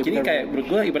benar. Iya, Jadi bener. kayak menurut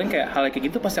gue ibaratnya kayak hal kayak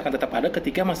gitu pasti akan tetap ada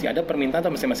ketika masih ada permintaan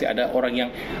atau masih ada orang yang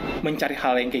mencari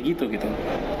hal yang kayak gitu.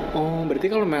 Oh, berarti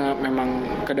kalau memang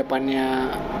kedepannya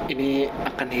ini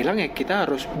akan hilang ya kita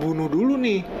harus bunuh dulu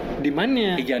nih. Di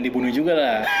mana? Jangan dibunuh juga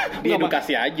lah.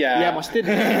 Diedukasi aja. Ya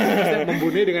maksudnya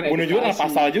membunuh dengan edukasi. Bunuh juga kan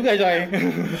pasal juga coy.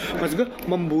 Maksud gue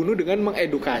membunuh dengan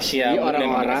mengedukasi Ya,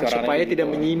 orang-orang supaya tidak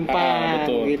menyimpang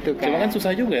betul. gitu kan. Cuma kan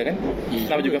susah juga kan. Iya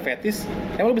Kenapa juga. juga fetis?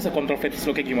 Emang lo bisa kontrol fetis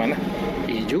lo kayak gimana?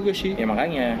 Iya juga sih. Ya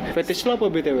makanya. Fetish lo apa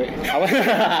BTW? Apa?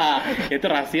 Ya itu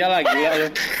rahasia lah gila lo.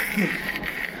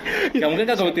 Gak mungkin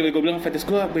kan kalau tiba-tiba gue bilang fetis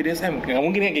gue BDSM. Gak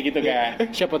mungkin kan kayak gitu kan.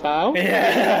 Siapa tahu? Iya.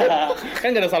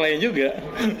 Kan gak ada salahnya juga.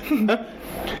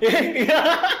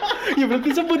 Ya berarti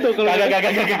sebut dong kalau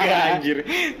Kagak anjir.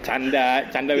 Canda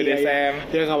BDSM.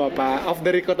 Ya nggak apa-apa. Off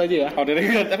the record aja ya. Oh, dari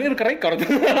record, tapi udah ke-record.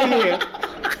 Iya.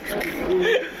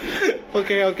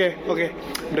 Oke.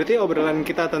 Berarti obrolan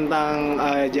kita tentang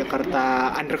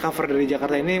Jakarta, undercover dari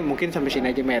Jakarta ini mungkin sampai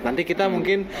sini aja, Matt. Nanti kita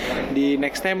mungkin di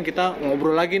next time kita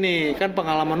ngobrol lagi nih. Kan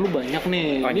pengalaman lu banyak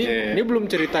nih. Ini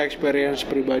belum cerita experience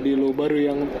pribadi lu baru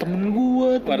yang temen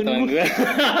gue.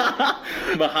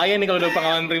 Bahaya nih kalau udah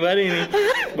pengalaman pribadi nih.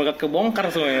 Bakal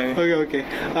kebongkar semuanya. Oke.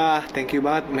 Thank you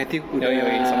banget Matthew udah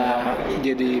sama-sama.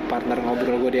 jadi partner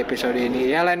ngobrol gue di episode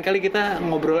ini. Ya lain kali kita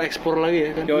ngobrol explore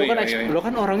lagi ya kan. Lu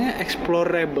kan orangnya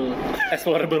explorable.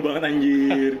 Explorable banget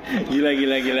anjir. Gila.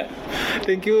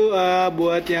 Thank you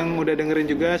buat yang udah dengerin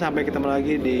juga. Sampai ketemu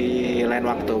lagi di lain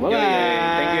waktu. Bye bye.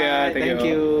 Thank you ya. Thank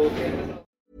you.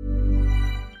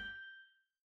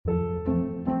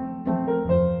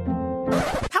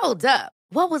 Hold up.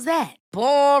 What was that?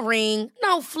 Boring.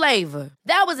 No flavor.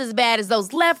 That was as bad as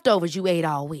those leftovers you ate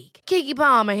all week. Keke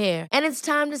Palmer here, and it's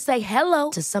time to say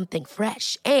hello to something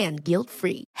fresh and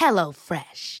guilt-free. Hello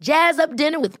Fresh. Jazz up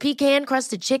dinner with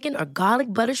pecan-crusted chicken or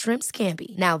garlic butter shrimp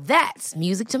scampi. Now that's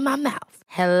music to my mouth.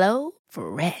 Hello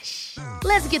Fresh.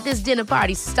 Let's get this dinner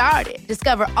party started.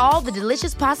 Discover all the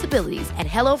delicious possibilities at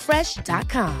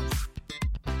hellofresh.com.